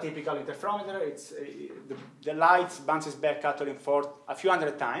 this is not a typical interferometer. It's, the light bounces back actually for a few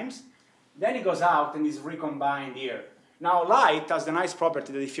hundred times. Then it goes out and is recombined here. Now, light has the nice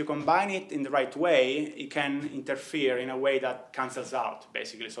property that if you combine it in the right way, it can interfere in a way that cancels out,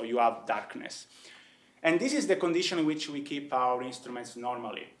 basically, so you have darkness. And this is the condition in which we keep our instruments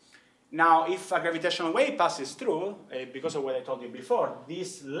normally. Now, if a gravitational wave passes through, because of what I told you before,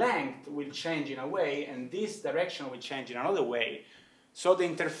 this length will change in a way, and this direction will change in another way. So the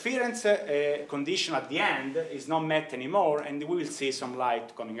interference condition at the end is not met anymore, and we will see some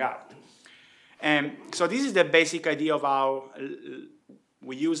light coming out. So this is the basic idea of how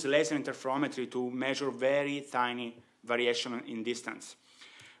we use laser interferometry to measure very tiny variation in distance.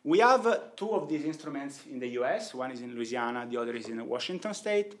 We have two of these instruments in the US. One is in Louisiana, the other is in Washington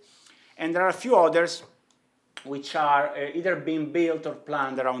State. And there are a few others which are either being built or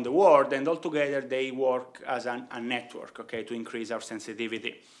planned around the world, and altogether they work as a network, okay, to increase our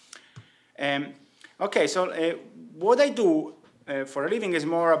sensitivity. Okay, so what I do for a living is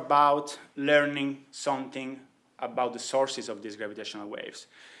more about learning something about the sources of these gravitational waves.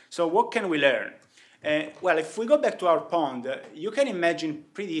 So what can we learn? Well, if we go back to our pond, you can imagine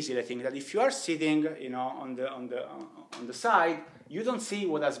pretty easily, I think, that if you are sitting, on the side, you don't see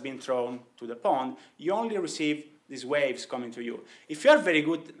what has been thrown to the pond. You only receive these waves coming to you. If you are very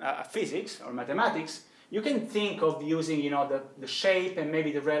good at physics or mathematics, you can think of using, the shape and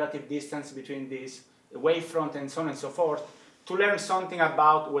maybe the relative distance between these wavefront and so on and so forth to learn something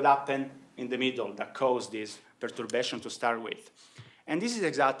about what happened in the middle that caused this perturbation to start with. And this is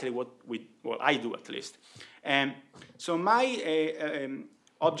exactly what I do, at least. So my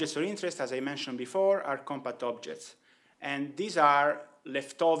objects of interest, as I mentioned before, are compact objects. And these are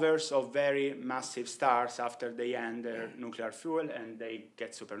leftovers of very massive stars after they end their nuclear fuel and they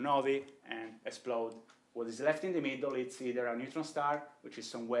get supernovae and explode. What is left in the middle, it's either a neutron star, which is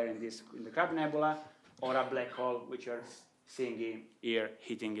somewhere in the Crab Nebula, or a black hole, which you're seeing here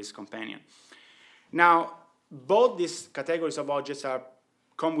hitting its companion. Now, both these categories of objects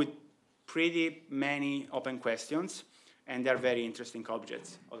come with pretty many open questions, and they're very interesting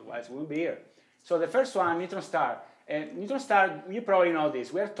objects. Otherwise, we wouldn't be here. So the first one, neutron star. Neutron star, you probably know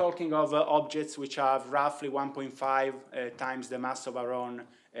this. We're talking of objects which have roughly 1.5 times the mass of our own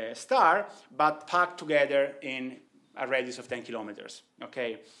star, but packed together in a radius of 10 kilometers.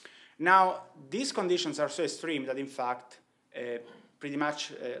 Okay. Now, these conditions are so extreme that, in fact, pretty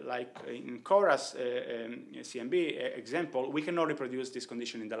much like in Cora's CMB example, we cannot reproduce this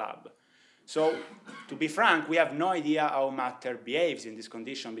condition in the lab. So, to be frank, we have no idea how matter behaves in this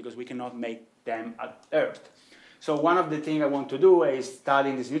condition because we cannot make them at Earth. So one of the things I want to do is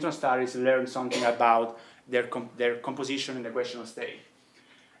studying this neutron star is learn something about their composition in the gravitational state.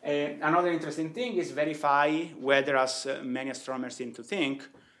 Another interesting thing is verify whether, as many astronomers seem to think,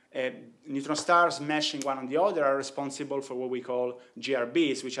 neutron stars meshing one on the other are responsible for what we call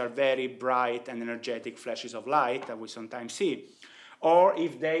GRBs, which are very bright and energetic flashes of light that we sometimes see, or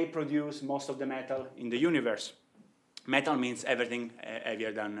if they produce most of the metal in the universe. Metal means everything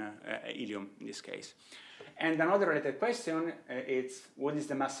heavier than helium in this case. And another related question is, what is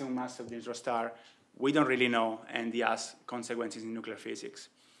the maximum mass of the neutron star? We don't really know, and it has consequences in nuclear physics.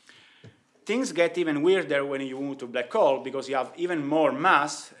 things get even weirder when you move to black hole because you have even more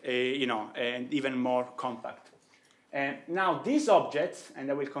mass, and even more compact. Now these objects,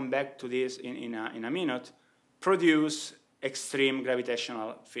 and I will come back to this in a minute, produce extreme gravitational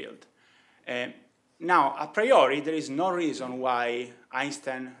field. Now, a priori, there is no reason why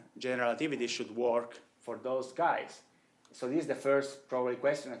Einstein general relativity should work for those guys. So this is the first probably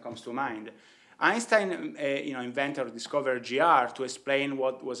question that comes to mind. Einstein, invented or discovered GR to explain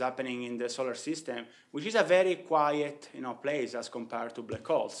what was happening in the solar system, which is a very quiet, place as compared to black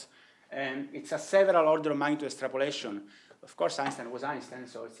holes. And it's a several order of magnitude extrapolation. Of course, Einstein was Einstein,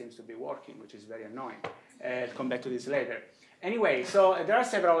 so it seems to be working, which is very annoying. I'll come back to this later. Anyway, so there are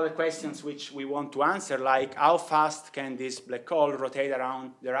several other questions which we want to answer, like how fast can this black hole rotate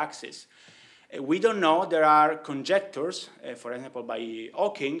around their axis? We don't know. There are conjectures, for example, by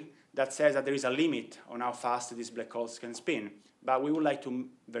Hawking, that says that there is a limit on how fast these black holes can spin. But we would like to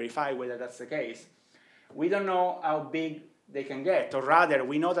verify whether that's the case. We don't know how big they can get, or rather,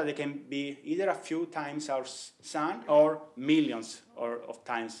 we know that they can be either a few times our sun or millions of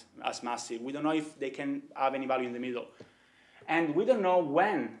times as massive. We don't know if they can have any value in the middle. And we don't know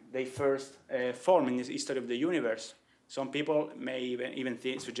when they first formed in the history of the universe. Some people may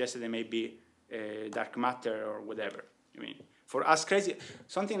even suggest that they may be dark matter or whatever. I mean, for us crazy,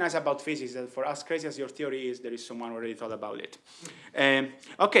 something nice about physics is that for as crazy as your theory is, there is someone already thought about it.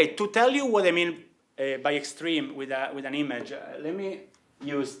 Okay, to tell you what I mean by extreme with an image, let me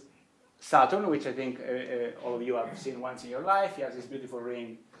use Saturn, which I think all of you have seen once in your life. He has this beautiful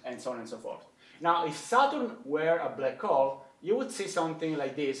ring, and so on and so forth. Now, if Saturn were a black hole, you would see something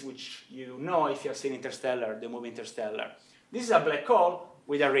like this, which you know if you have seen Interstellar, the movie Interstellar. This is a black hole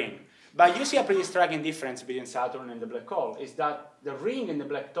with a ring. But you see a pretty striking difference between Saturn and the black hole, is that the ring in the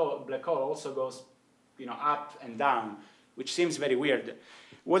black hole also goes up and down, which seems very weird.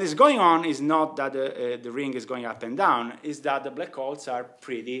 What is going on is not that the ring is going up and down, is that the black holes are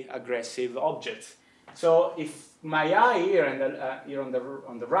pretty aggressive objects. So if my eye here, and here on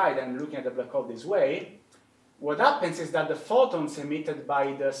the right, I'm looking at the black hole this way, what happens is that the photons emitted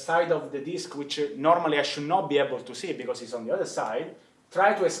by the side of the disk, which normally I should not be able to see because it's on the other side,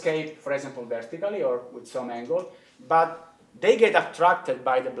 try to escape, for example, vertically or with some angle, but they get attracted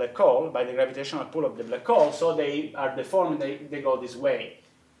by the black hole, by the gravitational pull of the black hole, so they are deformed, they go this way,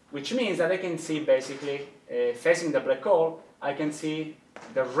 which means that I can see basically, facing the black hole, I can see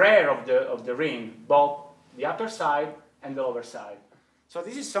the rear of the ring, both the upper side and the lower side. So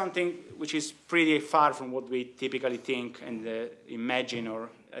this is something which is pretty far from what we typically think and imagine or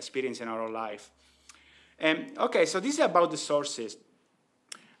experience in our own life. Okay, so this is about the sources.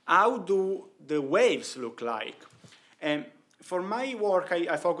 How do the waves look like? For my work,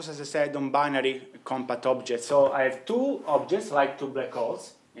 I focus, as I said, on binary compact objects. So I have two objects, like two black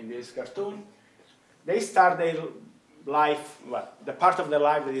holes in this cartoon. They start their life, well, the part of their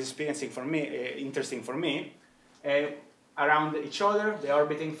life that is interesting for me, around each other. They're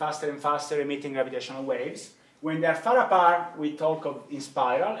orbiting faster and faster, emitting gravitational waves. When they're far apart, we talk of in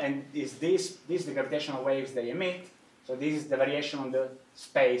spiral, and is this the gravitational waves they emit. So this is the variation on the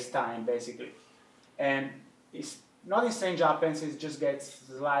space-time, basically. And it's nothing strange happens, it just gets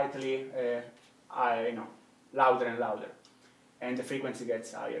slightly louder and louder, and the frequency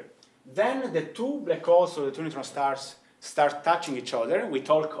gets higher. Then the two black holes, or the two neutron stars, start touching each other. We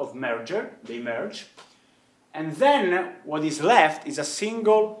talk of merger, they merge. And then what is left is a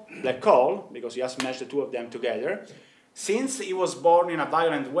single black hole, because you just match the two of them together. Since he was born in a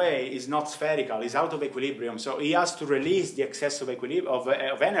violent way, he's not spherical, he's out of equilibrium, so he has to release the excess of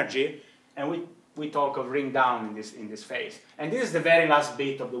energy, and we talk of ring down in this phase. And this is the very last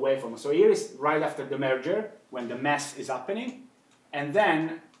bit of the waveform. So here is right after the merger, when the mass is happening, and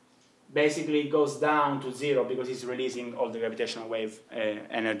then basically it goes down to zero because he's releasing all the gravitational wave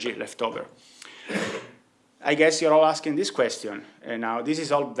energy left over. I guess you're all asking this question. Now, this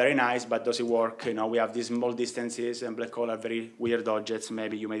is all very nice, but does it work? We have these small distances, and black holes are very weird objects.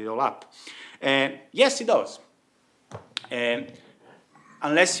 Maybe you made it all up. Yes, it does.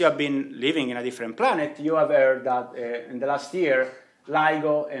 Unless you have been living in a different planet, you have heard that in the last year,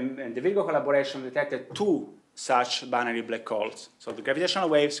 LIGO and the Virgo collaboration detected two such binary black holes. So the gravitational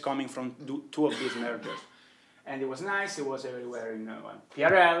waves coming from two of these mergers. And it was nice. It was everywhere in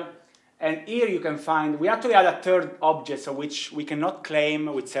PRL. And here you can find, we actually had a third object, so which we cannot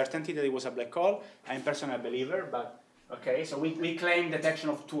claim with certainty that it was a black hole. I'm personally a believer, but okay. So we claim detection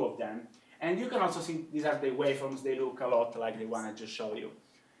of two of them. And you can also see these are the waveforms. They look a lot like the one I just showed you.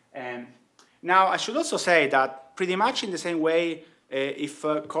 Now, I should also say that pretty much in the same way, if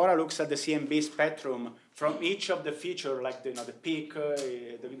Cora looks at the CMB spectrum from each of the features, like the peak,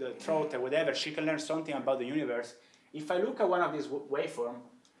 the throat, or whatever, she can learn something about the universe. If I look at one of these waveforms,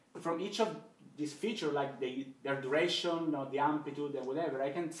 from each of these features, like their duration, or the amplitude, or whatever,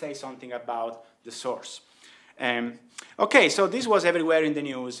 I can say something about the source. Okay, so this was everywhere in the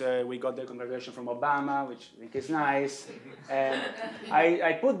news. We got the congratulations from Obama, which I think is nice.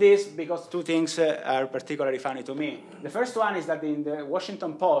 I put this because two things are particularly funny to me. The first one is that in the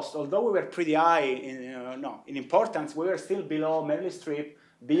Washington Post, although we were pretty high in importance, we were still below Meryl Streep,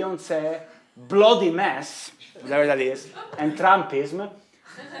 Beyoncé, bloody mess, whatever that is, and Trumpism.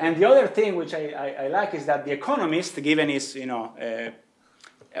 And the other thing which I like is that The Economist, given his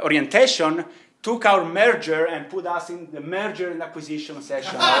orientation, took our merger and put us in the merger and acquisition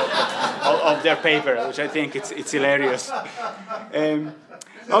section of their paper, which I think it's hilarious.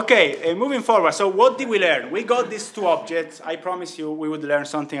 Okay, moving forward. So what did we learn? We got these two objects. I promised you we would learn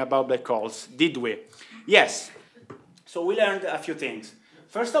something about black holes. Did we? Yes. So we learned a few things.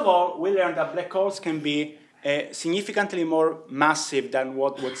 First of all, we learned that black holes can be significantly more massive than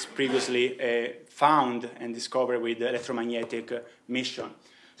what was previously found and discovered with the electromagnetic mission.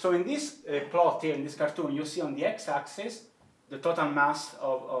 So in this plot here, in this cartoon, you see on the x-axis the total mass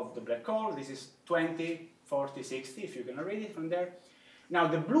of the black hole. This is 20, 40, 60, if you can read it from there. Now,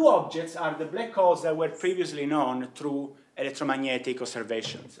 the blue objects are the black holes that were previously known through electromagnetic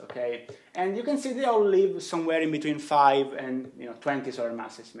observations, okay? And you can see they all live somewhere in between 5 and 20 solar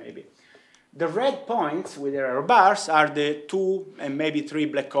masses, maybe. The red points with their arrow bars are the 2 and maybe 3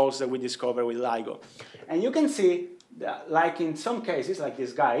 black holes that we discovered with LIGO. And you can see like in some cases, like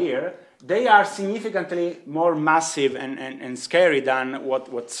this guy here, they are significantly more massive and scary than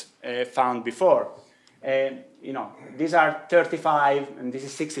what's found before. These are 35 and this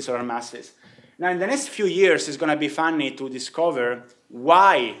is 60 solar masses. Now, in the next few years, it's going to be funny to discover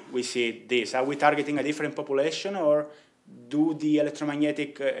why we see this. Are we targeting a different population, or do the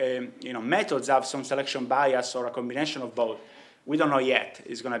electromagnetic methods have some selection bias or a combination of both? We don't know yet.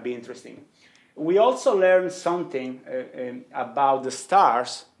 It's going to be interesting. We also learned something about the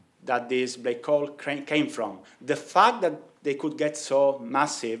stars that this black hole came from. The fact that they could get so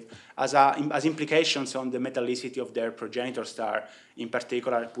massive has implications on the metallicity of their progenitor star. In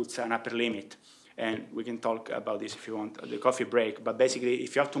particular, puts an upper limit. And we can talk about this if you want at the coffee break. But basically,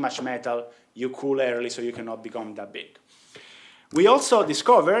 if you have too much metal, you cool early, so you cannot become that big. We also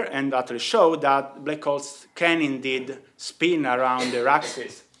discovered, and actually showed, that black holes can indeed spin around their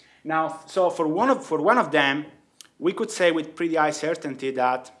axis. Now, so for one of them, we could say with pretty high certainty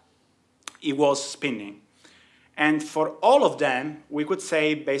that it was spinning. And for all of them, we could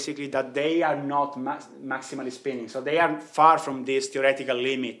say basically that they are not maximally spinning. So they are far from this theoretical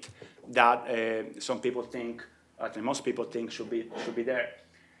limit that some people think, actually most people think should be there.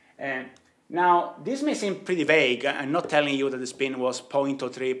 Now, this may seem pretty vague. I'm not telling you that the spin was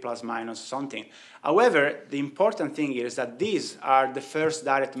 0.03 plus minus something. However, the important thing is that these are the first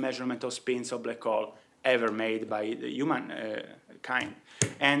direct measurement of spins of black hole ever made by the human kind.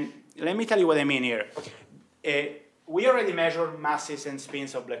 And let me tell you what I mean here. We already measure masses and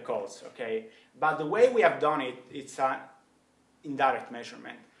spins of black holes, okay? But the way we have done it, it's an indirect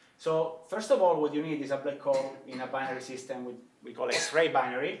measurement. So first of all, what you need is a black hole in a binary system we call X-ray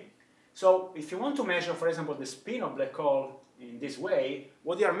binary. So if you want to measure, for example, the spin of black hole in this way,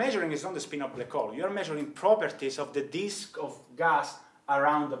 what you are measuring is not the spin of black hole. You are measuring properties of the disk of gas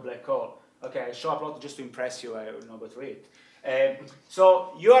around the black hole. Okay, I show a plot just to impress you. I will not go through it.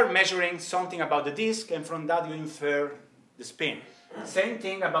 So you are measuring something about the disk, and from that you infer the spin. Same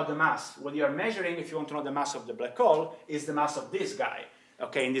thing about the mass. What you are measuring, if you want to know the mass of the black hole, is the mass of this guy,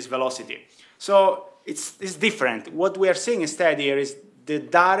 okay, in this velocity. So it's different. What we are seeing instead here is the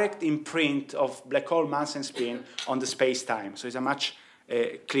direct imprint of black hole mass and spin on the space-time. So it's a much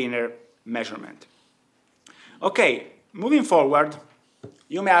cleaner measurement. Okay, moving forward,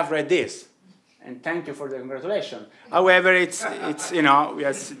 you may have read this. And thank you for the congratulations. However, it's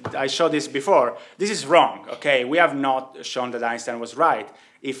I showed this before. This is wrong, okay? We have not shown that Einstein was right.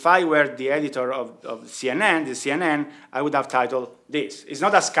 If I were the editor of CNN, I would have titled this. It's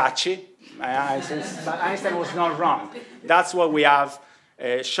not as catchy, but Einstein was not wrong. That's what we have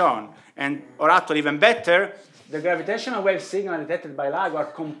shown. Or actually, even better, the gravitational wave signal detected by LIGO are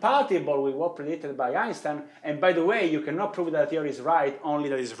compatible with what predicted by Einstein. And by the way, you cannot prove that the theory is right, only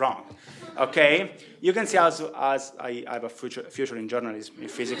that it's wrong. Okay? You can see also, as I have a future in journalism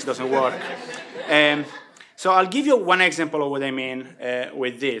if physics doesn't work. So I'll give you one example of what I mean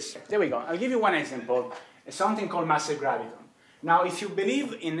with this. There we go. I'll give you one example, something called massive graviton. Now, if you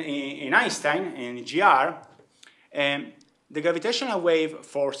believe in Einstein, in GR, the gravitational wave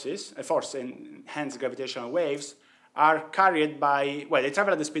forces, and hence gravitational waves, are carried by, well, they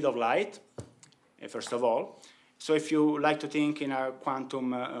travel at the speed of light, first of all. So if you like to think in a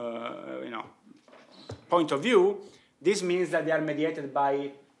quantum point of view, this means that they are mediated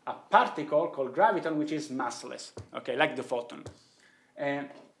by a particle called graviton, which is massless, okay, like the photon.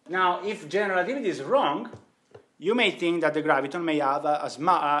 Now, if general relativity is wrong, you may think that the graviton may have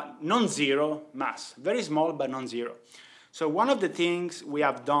a non-zero mass, very small but non-zero. So one of the things we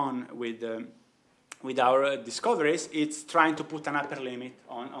have done with our discoveries is trying to put an upper limit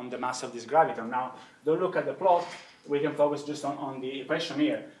on the mass of this graviton. Now, don't look at the plot. We can focus just on the equation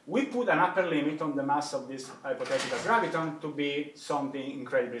here. We put an upper limit on the mass of this hypothetical graviton to be something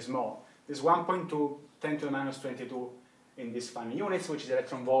incredibly small. This 1.2 10 to the minus 22 in these Fermi units, which is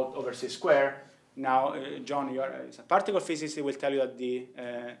electron volt over c squared. Now, John, you are a particle physicist, he will tell you that the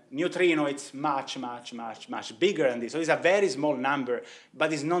neutrino is much, much, much, much bigger than this. So it's a very small number,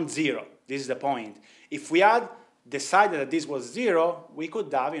 but it's non-zero. This is the point. If we had decided that this was zero, we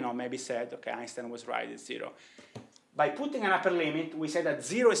could have, maybe said, okay, Einstein was right, it's zero. By putting an upper limit, we said that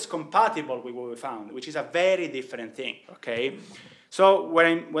zero is compatible with what we found, which is a very different thing, okay? So what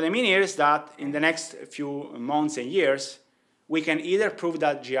I mean here is that in the next few months and years, we can either prove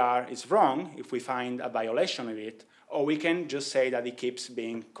that GR is wrong if we find a violation of it, or we can just say that it keeps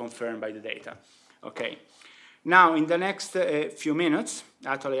being confirmed by the data. Okay. Now, in the next few minutes,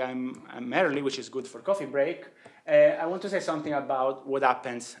 actually I'm early, which is good for coffee break, I want to say something about what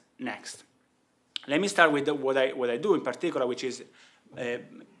happens next. Let me start with what I do in particular, which is,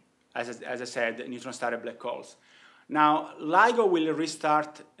 as I said, neutron star and black holes. Now, LIGO will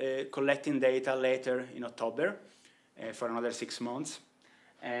restart collecting data later in October for another 6 months.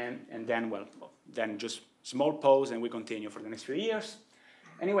 And then, then just small pause and we continue for the next few years.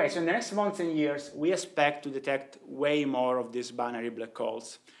 Anyway, so in the next months and years, we expect to detect way more of these binary black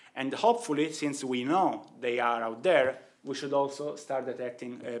holes. And hopefully, since we know they are out there, we should also start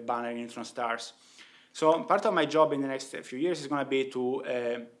detecting binary neutron stars. So part of my job in the next few years is going to be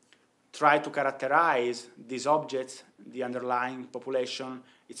to try to characterize these objects, the underlying population,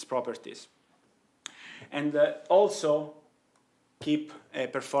 its properties. And also keep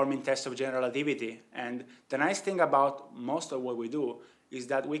performing tests of general relativity. And the nice thing about most of what we do is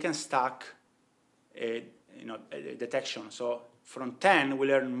that we can stack a detection. So from 10, we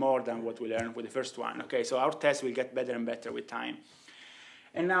learn more than what we learned with the first one. Okay, so our tests will get better and better with time.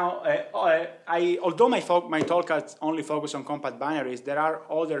 And now, although my talk has only focused on compact binaries, there are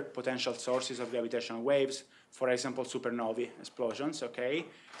other potential sources of gravitational waves, for example, supernovae explosions, okay?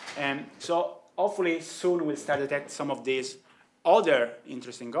 And so hopefully soon we'll start detecting some of these other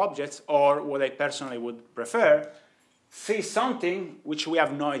interesting objects, or what I personally would prefer, see something which we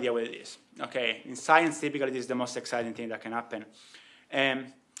have no idea what it is. Okay, in science, typically this is the most exciting thing that can happen.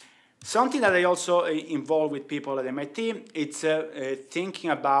 Something that I also involve with people at MIT, it's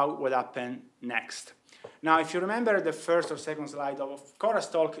thinking about what happened next. Now, if you remember the first or second slide of Cora's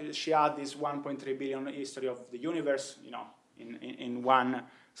talk, she had this 1.3 billion history of the universe, in one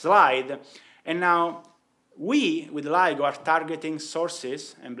slide. And now we, with LIGO, are targeting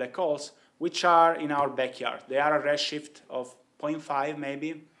sources and black holes which are in our backyard. They are a redshift of 0.5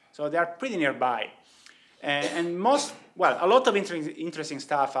 maybe, so they are pretty nearby. And a lot of interesting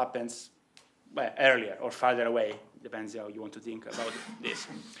stuff happens earlier or farther away, depends how you want to think about this.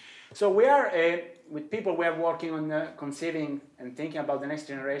 So we are, with people, we are working on conceiving and thinking about the next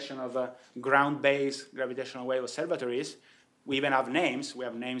generation of ground-based gravitational wave observatories. We even have names. We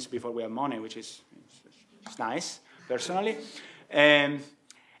have names before we have money, which is nice, personally.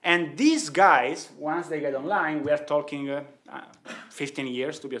 And these guys, once they get online, we are talking 15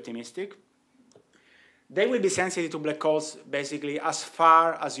 years to be optimistic. They will be sensitive to black holes basically as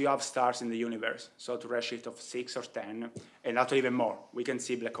far as you have stars in the universe, so to redshift of 6 or 10, and not even more. We can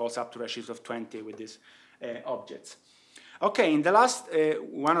see black holes up to redshift of 20 with these objects. Okay, in the last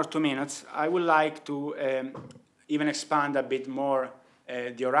 1 or 2 minutes, I would like to even expand a bit more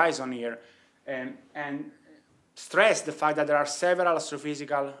the horizon here and stress the fact that there are several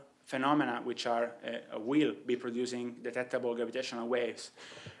astrophysical phenomena which will be producing detectable gravitational waves.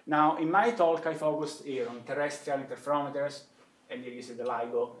 Now, in my talk, I focused here on terrestrial interferometers, and here is the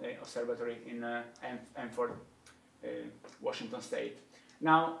LIGO observatory in Hanford, Washington State.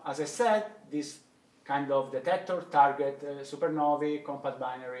 Now, as I said, this kind of detector target supernovae, compact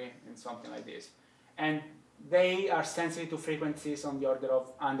binary, and something like this. And they are sensitive to frequencies on the order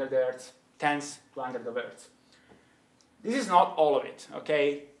of 100 Hz, tens to 100 of Hertz. This is not all of it,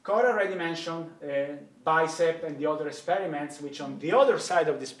 okay? Cora already mentioned BICEP and the other experiments, which on the other side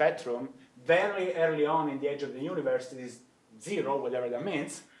of the spectrum, very early on in the age of the universe, this is zero, whatever that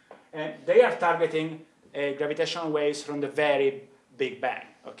means, they are targeting gravitational waves from the very Big Bang,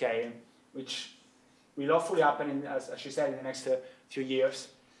 okay, which will hopefully happen, as she said, in the next few years.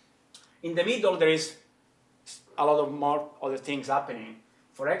 In the middle, there is a lot of more other things happening.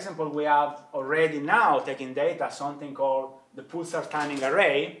 For example, we have already now taken data, something called the pulsar timing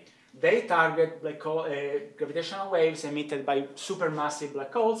array. They target gravitational waves emitted by supermassive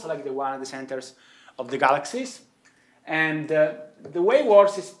black holes, like the one at the centers of the galaxies. And the way it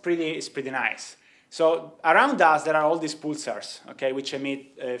works is pretty nice. So around us, there are all these pulsars, okay, which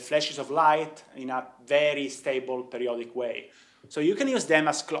emit flashes of light in a very stable periodic way. So you can use them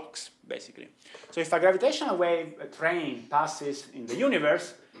as clocks, basically. So if a gravitational wave train passes in the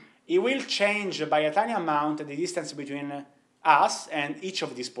universe, it will change by a tiny amount the distance between us and each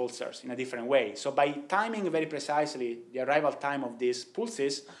of these pulsars in a different way. So by timing very precisely the arrival time of these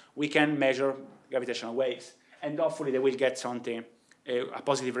pulses, we can measure gravitational waves. And hopefully they will get something, a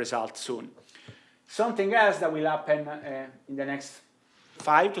positive result soon. Something else that will happen in the next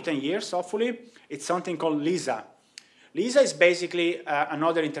 5 to 10 years, hopefully, it's something called LISA. LISA is basically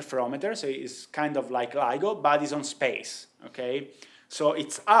another interferometer, so it's kind of like LIGO, but it's on space, okay? So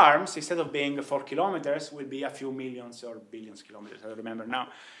its arms, instead of being 4 kilometers, will be a few millions or billions kilometers, I don't remember now.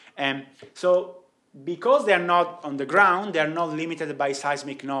 So because they are not on the ground, they are not limited by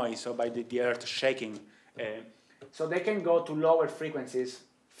seismic noise, so by the earth shaking. So they can go to lower frequencies,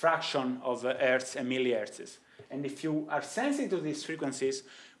 fraction of hertz and millihertz. And if you are sensitive to these frequencies,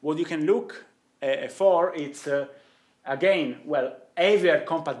 what you can look for is, again, well, heavier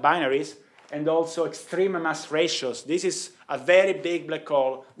compact binaries and also extreme mass ratios. This is a very big black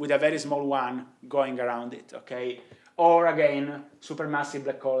hole with a very small one going around it, okay? Or, again, supermassive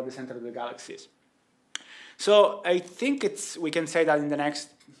black hole at the center of the galaxies. So I think we can say that in the next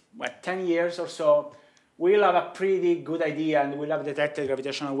 10 years or so, we'll have a pretty good idea, and we'll have detected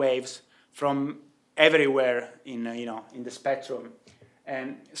gravitational waves from everywhere in the spectrum.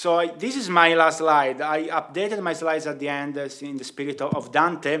 And so this is my last slide. I updated my slides at the end in the spirit of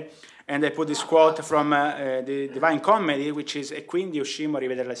Dante, and I put this quote from the Divine Comedy, which is "E quindi uscimmo a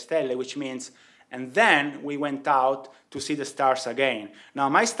rivedere le stelle," which means, and then we went out to see the stars again. Now,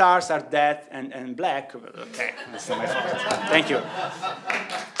 my stars are dead and black. Okay, that's not my fault. Thank you.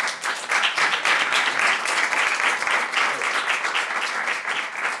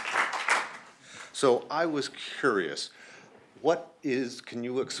 So I was curious, can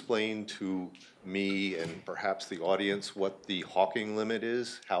you explain to me and perhaps the audience what the Hawking limit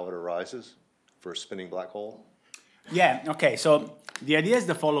is, how it arises for a spinning black hole? Yeah, okay, so the idea is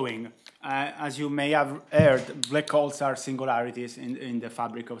the following. As you may have heard, black holes are singularities in the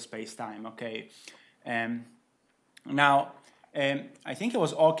fabric of space-time, okay? Now, I think it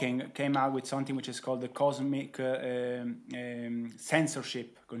was Hawking came out with something which is called the cosmic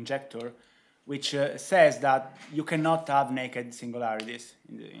censorship conjecture, which says that you cannot have naked singularities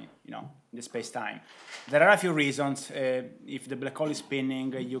in the space-time. There are a few reasons. If the black hole is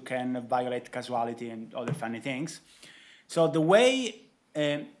spinning, you can violate causality and other funny things. So the way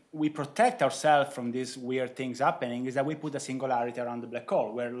we protect ourselves from these weird things happening is that we put a singularity around the black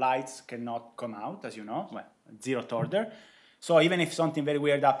hole, where lights cannot come out, as you know, well, zeroth order. So even if something very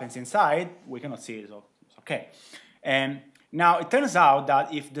weird happens inside, we cannot see it, so it's okay. Now, it turns out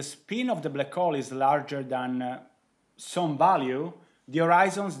that if the spin of the black hole is larger than some value, the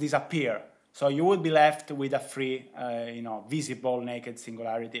horizons disappear. So you will be left with a free, visible naked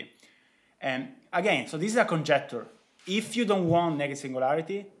singularity. And again, so this is a conjecture. If you don't want naked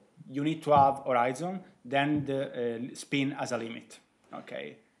singularity, you need to have horizon, then the spin has a limit.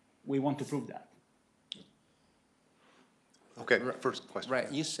 Okay, we want to prove that. Okay, first question.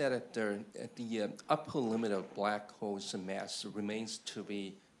 Right, you said that the upper limit of black holes mass remains to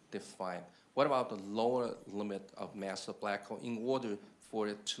be defined. What about the lower limit of mass of black hole in order for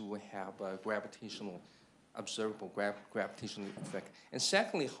it to have a observable gravitational effect? And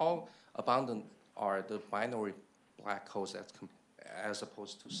secondly, how abundant are the binary black holes as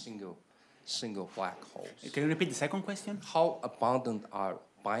opposed to single black holes? Can you repeat the second question? How abundant are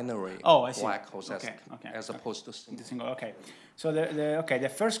binary black holes as opposed to single? Okay. So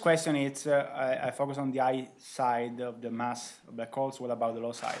the first question is I focus on the high side of the mass of black holes. What about the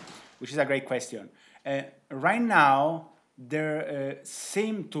low side? Which is a great question. Right now, there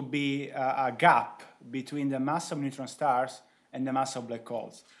seems to be a gap between the mass of neutron stars and the mass of black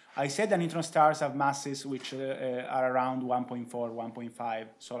holes. I said that neutron stars have masses which are around 1.4, 1.5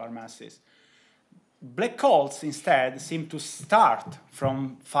 solar masses. Black holes, instead, seem to start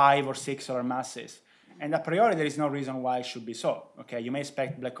from 5 or 6 solar masses. And a priori, there is no reason why it should be so. Okay, you may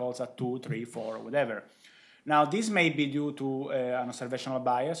expect black holes at 2, 3, 4, or whatever. Now, this may be due to an observational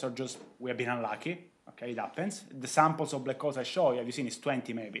bias, or just we have been unlucky. Okay, it happens. The samples of black holes I show you, have you seen, is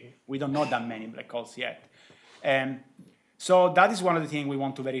 20 maybe. We don't know that many black holes yet. So that is one of the things we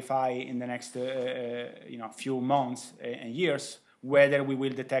want to verify in the next few months and years, whether we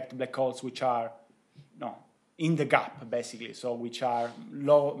will detect black holes which are in the gap, basically, so which are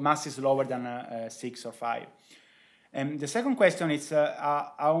masses lower than 6 or 5. And the second question is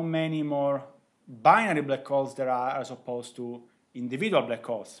how many more binary black holes there are as opposed to individual black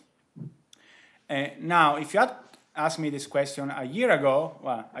holes. Now, if you had asked me this question a year ago,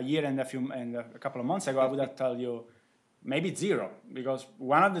 well, a year and a couple of months ago, I would have told you maybe 0, because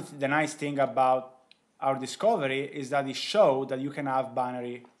one of the nice thing about our discovery is that it showed that you can have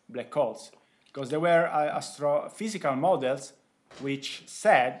binary black holes, because there were astrophysical models which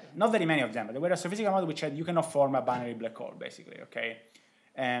said, not very many of them, but there were astrophysical models which said you cannot form a binary black hole, basically, okay?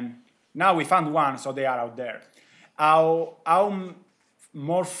 And now we found one, so they are out there. How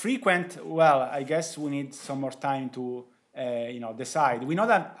more frequent? Well, I guess we need some more time to decide. We know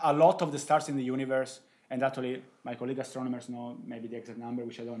that a lot of the stars in the universe, and actually my colleague astronomers know maybe the exact number,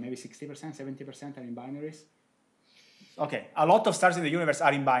 which I don't know, maybe 60%, 70% are in binaries. Okay, a lot of stars in the universe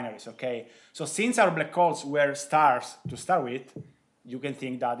are in binaries, okay? So since our black holes were stars to start with, you can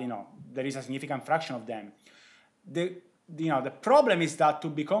think that, there is a significant fraction of them. The problem is that to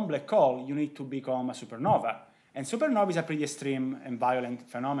become black hole, you need to become a supernova. And supernova is a pretty extreme and violent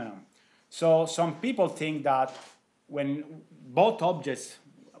phenomenon. So some people think that when both objects,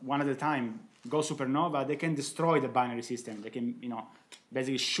 one at a time, go supernova, they can destroy the binary system. They can,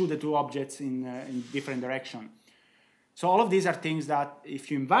 basically shoot the two objects in different directions. So all of these are things that,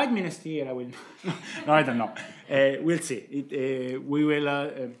 if you invite me next year, I will. No, I don't know. We'll see.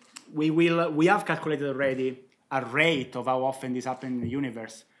 We have calculated already a rate of how often this happens in the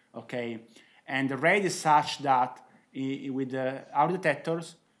universe. Okay, and the rate is such that with our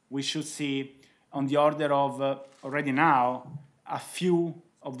detectors, we should see on the order of already now a few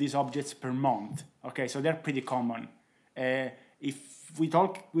of these objects per month. Okay, so they're pretty common. If we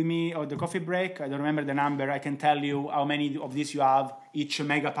talk with me on the coffee break, I don't remember the number, I can tell you how many of these you have each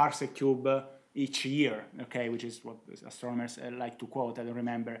megaparsec cube each year, okay, which is what astronomers like to quote, I don't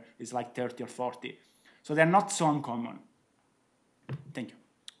remember, it's like 30 or 40. So they're not so uncommon. Thank you.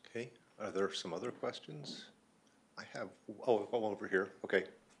 Okay, are there some other questions? I have, one over here, okay.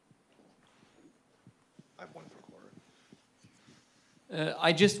 I have one for Cora.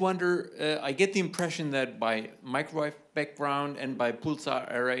 I just wonder, I get the impression that by microwave background and by pulsar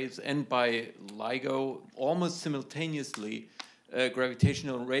arrays and by LIGO, almost simultaneously,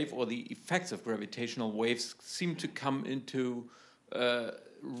 gravitational wave or the effects of gravitational waves seem to come into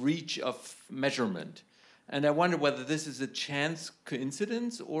reach of measurement. And I wonder whether this is a chance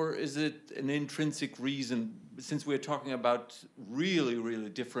coincidence or is it an intrinsic reason, since we're talking about really, really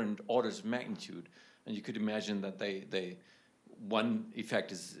different orders of magnitude. And you could imagine that one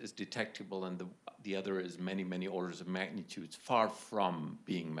effect is detectable and the other is many, many orders of magnitudes far from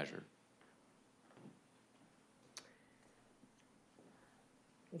being measured.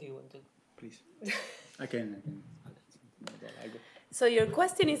 Do you want to? Please. I can. So your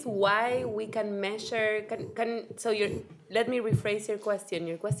question is why we can measure, let me rephrase your question.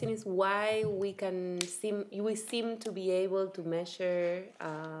 Your question is why we seem to be able to measure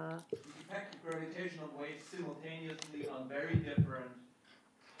effect of gravitational waves simultaneously on very different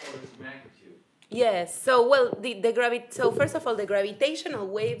orders of magnitude. Yes. So so first of all, the gravitational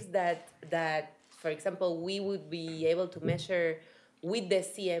waves that for example we would be able to measure with the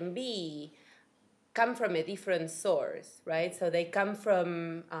CMB come from a different source, right? So they come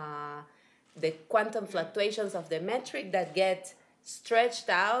from the quantum fluctuations of the metric that get stretched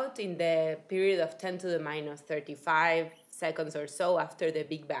out in the period of 10 to the minus 35 seconds or so after the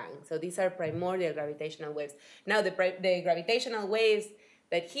Big Bang. So these are primordial gravitational waves. Now the gravitational waves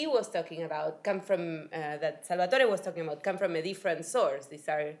that he was talking about come from, that Salvatore was talking about, come from a different source. These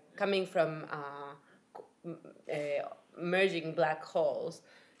are coming from merging black holes.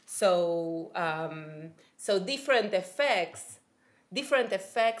 So different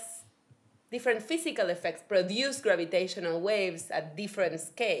physical effects produce gravitational waves at different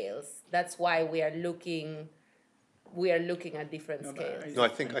scales. That's why we are looking at different scales. No, I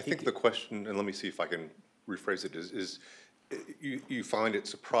think the question, and let me see if I can rephrase it, is you find it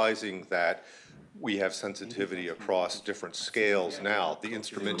surprising that we have sensitivity across different scales now. The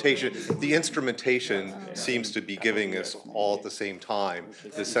instrumentation seems to be giving us all at the same time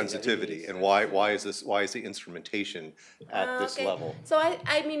the sensitivity. And why is the instrumentation at this Okay. level? So I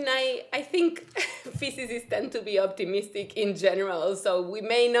think physicists tend to be optimistic in general. So we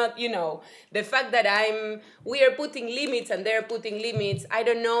may not, the fact that we are putting limits and they're putting limits. I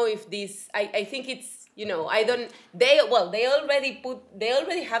don't know if this. I think it's. They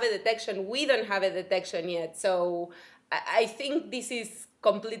already have a detection. We don't have a detection yet. So I think this is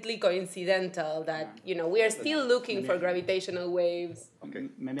completely coincidental that, we are still looking for gravitational waves. Okay.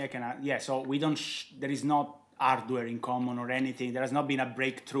 Maybe I can add, so we don't, there is not hardware in common or anything. There has not been a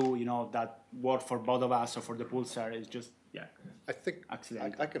breakthrough, that worked for both of us or for the pulsar. It's just, I think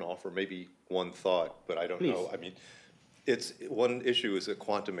accidental. I can offer maybe one thought, but I don't Please. know. I mean, it's one issue is that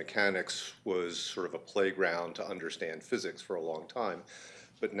quantum mechanics was sort of a playground to understand physics for a long time,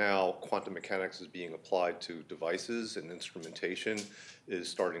 but now quantum mechanics is being applied to devices, and instrumentation is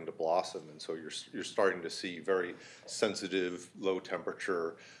starting to blossom, and so you're starting to see very sensitive, low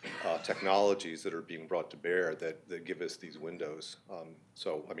temperature technologies that are being brought to bear that give us these windows.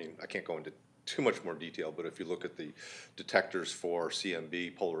 So I mean, I can't go into too much more detail, but if you look at the detectors for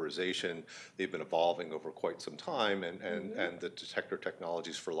CMB polarization, they've been evolving over quite some time, and the detector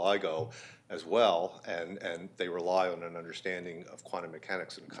technologies for LIGO as well, and they rely on an understanding of quantum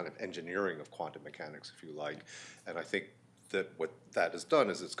mechanics and kind of engineering of quantum mechanics, if you like. And I think that what that has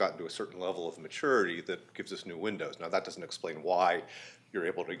done is it's gotten to a certain level of maturity that gives us new windows. Now, that doesn't explain why you're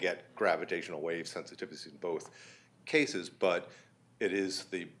able to get gravitational wave sensitivities in both cases, but it is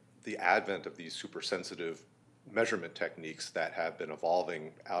the advent of these super sensitive measurement techniques that have been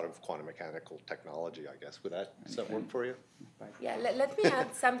evolving out of quantum mechanical technology, I guess. Does that work for you? Yeah, let me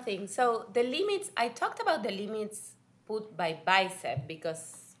add something. So the limits, I talked about the limits put by BICEP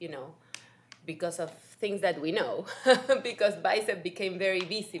because of things that we know, because BICEP became very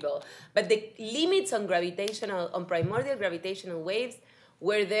visible. But the limits on primordial gravitational waves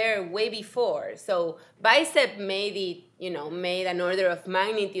were there way before. So BICEP made an order of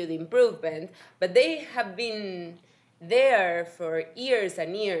magnitude improvement, but they have been there for years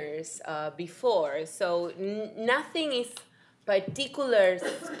and years before. So nothing is particular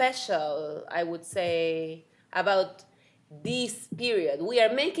special, I would say, about this period. We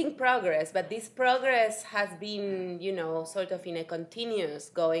are making progress, but this progress has been, sort of in a continuous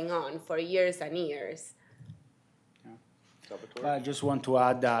going on for years and years. I just want to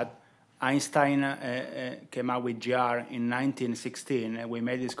add that Einstein came out with GR in 1916, and we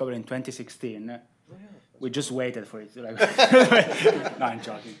made the discovery in 2016. We just waited for it. No, I'm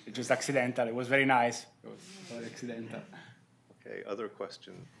joking. It's just accidental. It was very nice. It was accidental. Okay, other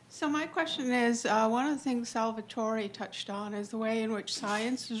questions? So my question is, one of the things Salvatore touched on is the way in which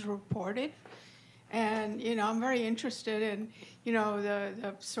science is reported. And, I'm very interested in,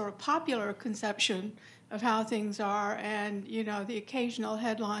 the sort of popular conception of how things are and, the occasional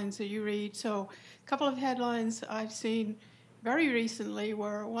headlines that you read. So a couple of headlines I've seen very recently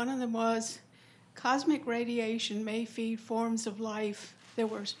were one of them was cosmic radiation may feed forms of life that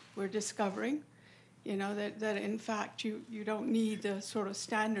we're discovering, that in fact you don't need the sort of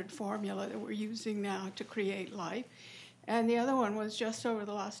standard formula that we're using now to create life. And the other one was just over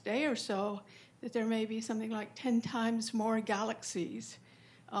the last day or so that there may be something like 10 times more galaxies.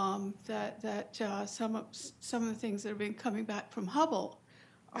 Some of the things that have been coming back from Hubble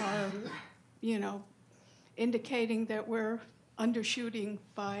are, indicating that we're undershooting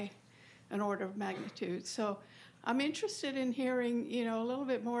by an order of magnitude. So I'm interested in hearing, a little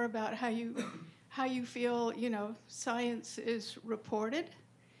bit more about how you feel, science is reported,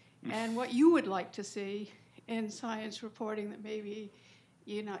 and what you would like to see in science reporting that maybe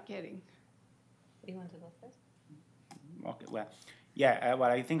you're not getting. Do you want to go first? Okay, well. Yeah,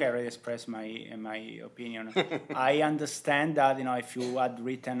 I think I already expressed my opinion. I understand that, if you had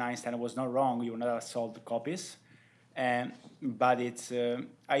written Einstein was not wrong, you would not have sold copies. But it's,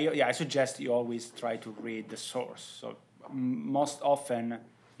 I suggest you always try to read the source. So most often,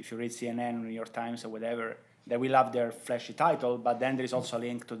 if you read CNN, New York Times, or whatever, they will have their flashy title, but then there is also a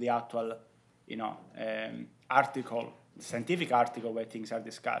link to the actual, article, scientific article where things are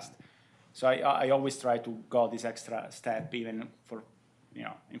discussed. So I always try to go this extra step, even for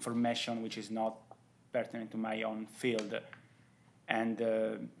information which is not pertinent to my own field. And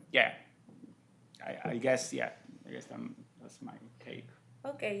I guess that's my take.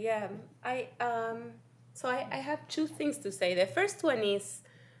 Okay, yeah. I have two things to say. The first one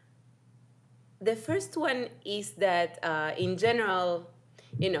is that in general,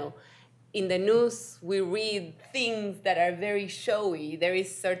 in the news we read things that are very showy. There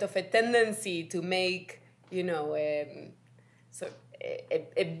is sort of a tendency to make, you know, a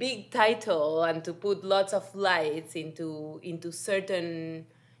big title and to put lots of lights into certain,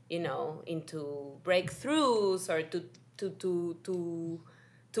 you know, into breakthroughs, or to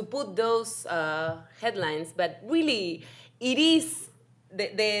put those headlines. But really, it is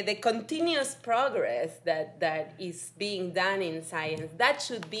the continuous progress that is being done in science that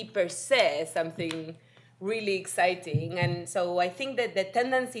should be per se something really exciting. And so I think that the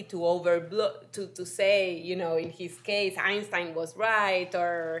tendency to say, you know, in his case Einstein was right,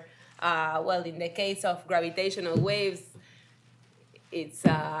 or well, in the case of gravitational waves, it's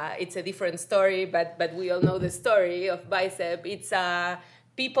a different story, but we all know the story of BICEP. It's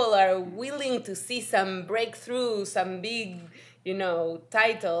people are willing to see some breakthrough, some big, you know,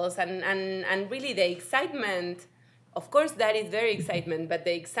 titles, and really the excitement, of course that is very excitement, but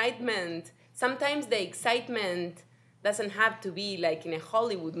the excitement, sometimes the excitement doesn't have to be like in a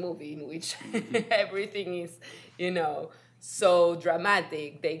Hollywood movie in which everything is, you know, so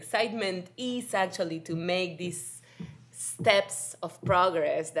dramatic. The excitement is actually to make these steps of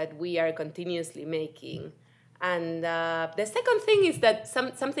progress that we are continuously making. And the second thing is that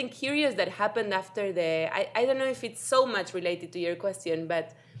something curious that happened after I don't know if it's so much related to your question,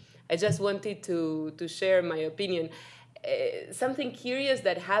 but I just wanted to share my opinion. Something curious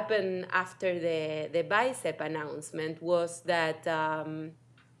that happened after the BICEP announcement was that,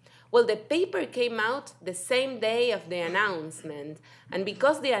 well, the paper came out the same day of the announcement. And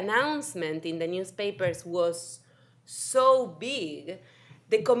because the announcement in the newspapers was so big,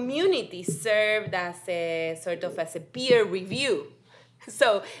 the community served as a sort of as a peer review.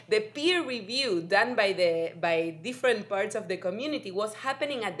 So the peer review done by different parts of the community was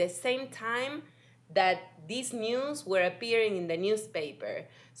happening at the same time that these news were appearing in the newspaper.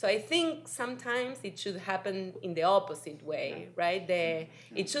 So I think sometimes it should happen in the opposite way, right?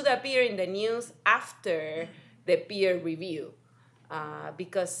 It should appear in the news after the peer review.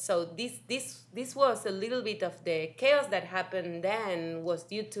 Because so this was a little bit of the chaos that happened then was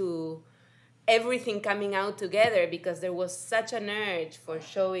due to everything coming out together, because there was such an urge for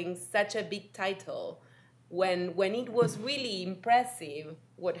showing such a big title when it was really impressive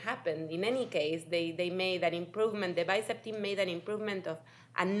what happened. In any case, they made an improvement. The BICEP team made an improvement of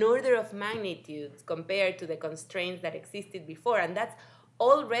an order of magnitude compared to the constraints that existed before, and that's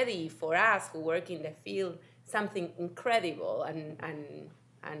already for us who work in the field something incredible and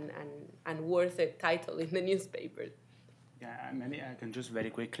worth a title in the newspaper. Yeah, maybe I can just very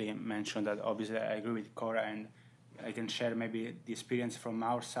quickly mention that obviously I agree with Cora, and I can share maybe the experience from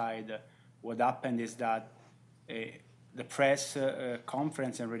our side. What happened is that the press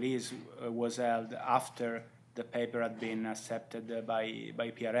conference and release was held after the paper had been accepted by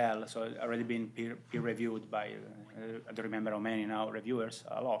PRL, so it already been peer reviewed by, I don't remember how many now, reviewers,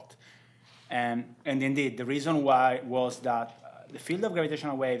 a lot. And indeed, the reason why was that the field of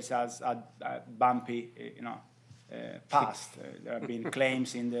gravitational waves has a bumpy, past. There have been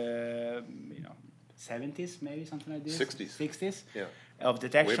claims in the 70s, maybe something like this. 60s. Yeah. Of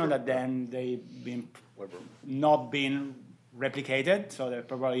detection that then they've been not been replicated, so they're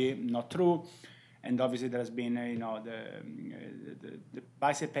probably not true. And obviously there has been, the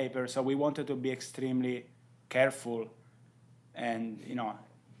BICEP paper. So we wanted to be extremely careful, and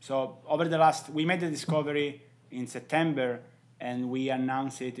so over the we made the discovery in September, and we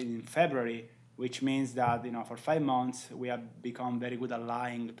announced it in February, which means that for 5 months we have become very good at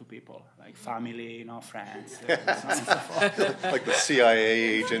lying to people, like family, friends, so on and so forth. Like the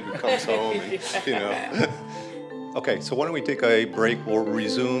CIA agent who comes home, and, Okay, so why don't we take a break? We'll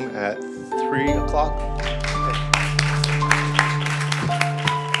resume at 3 o'clock.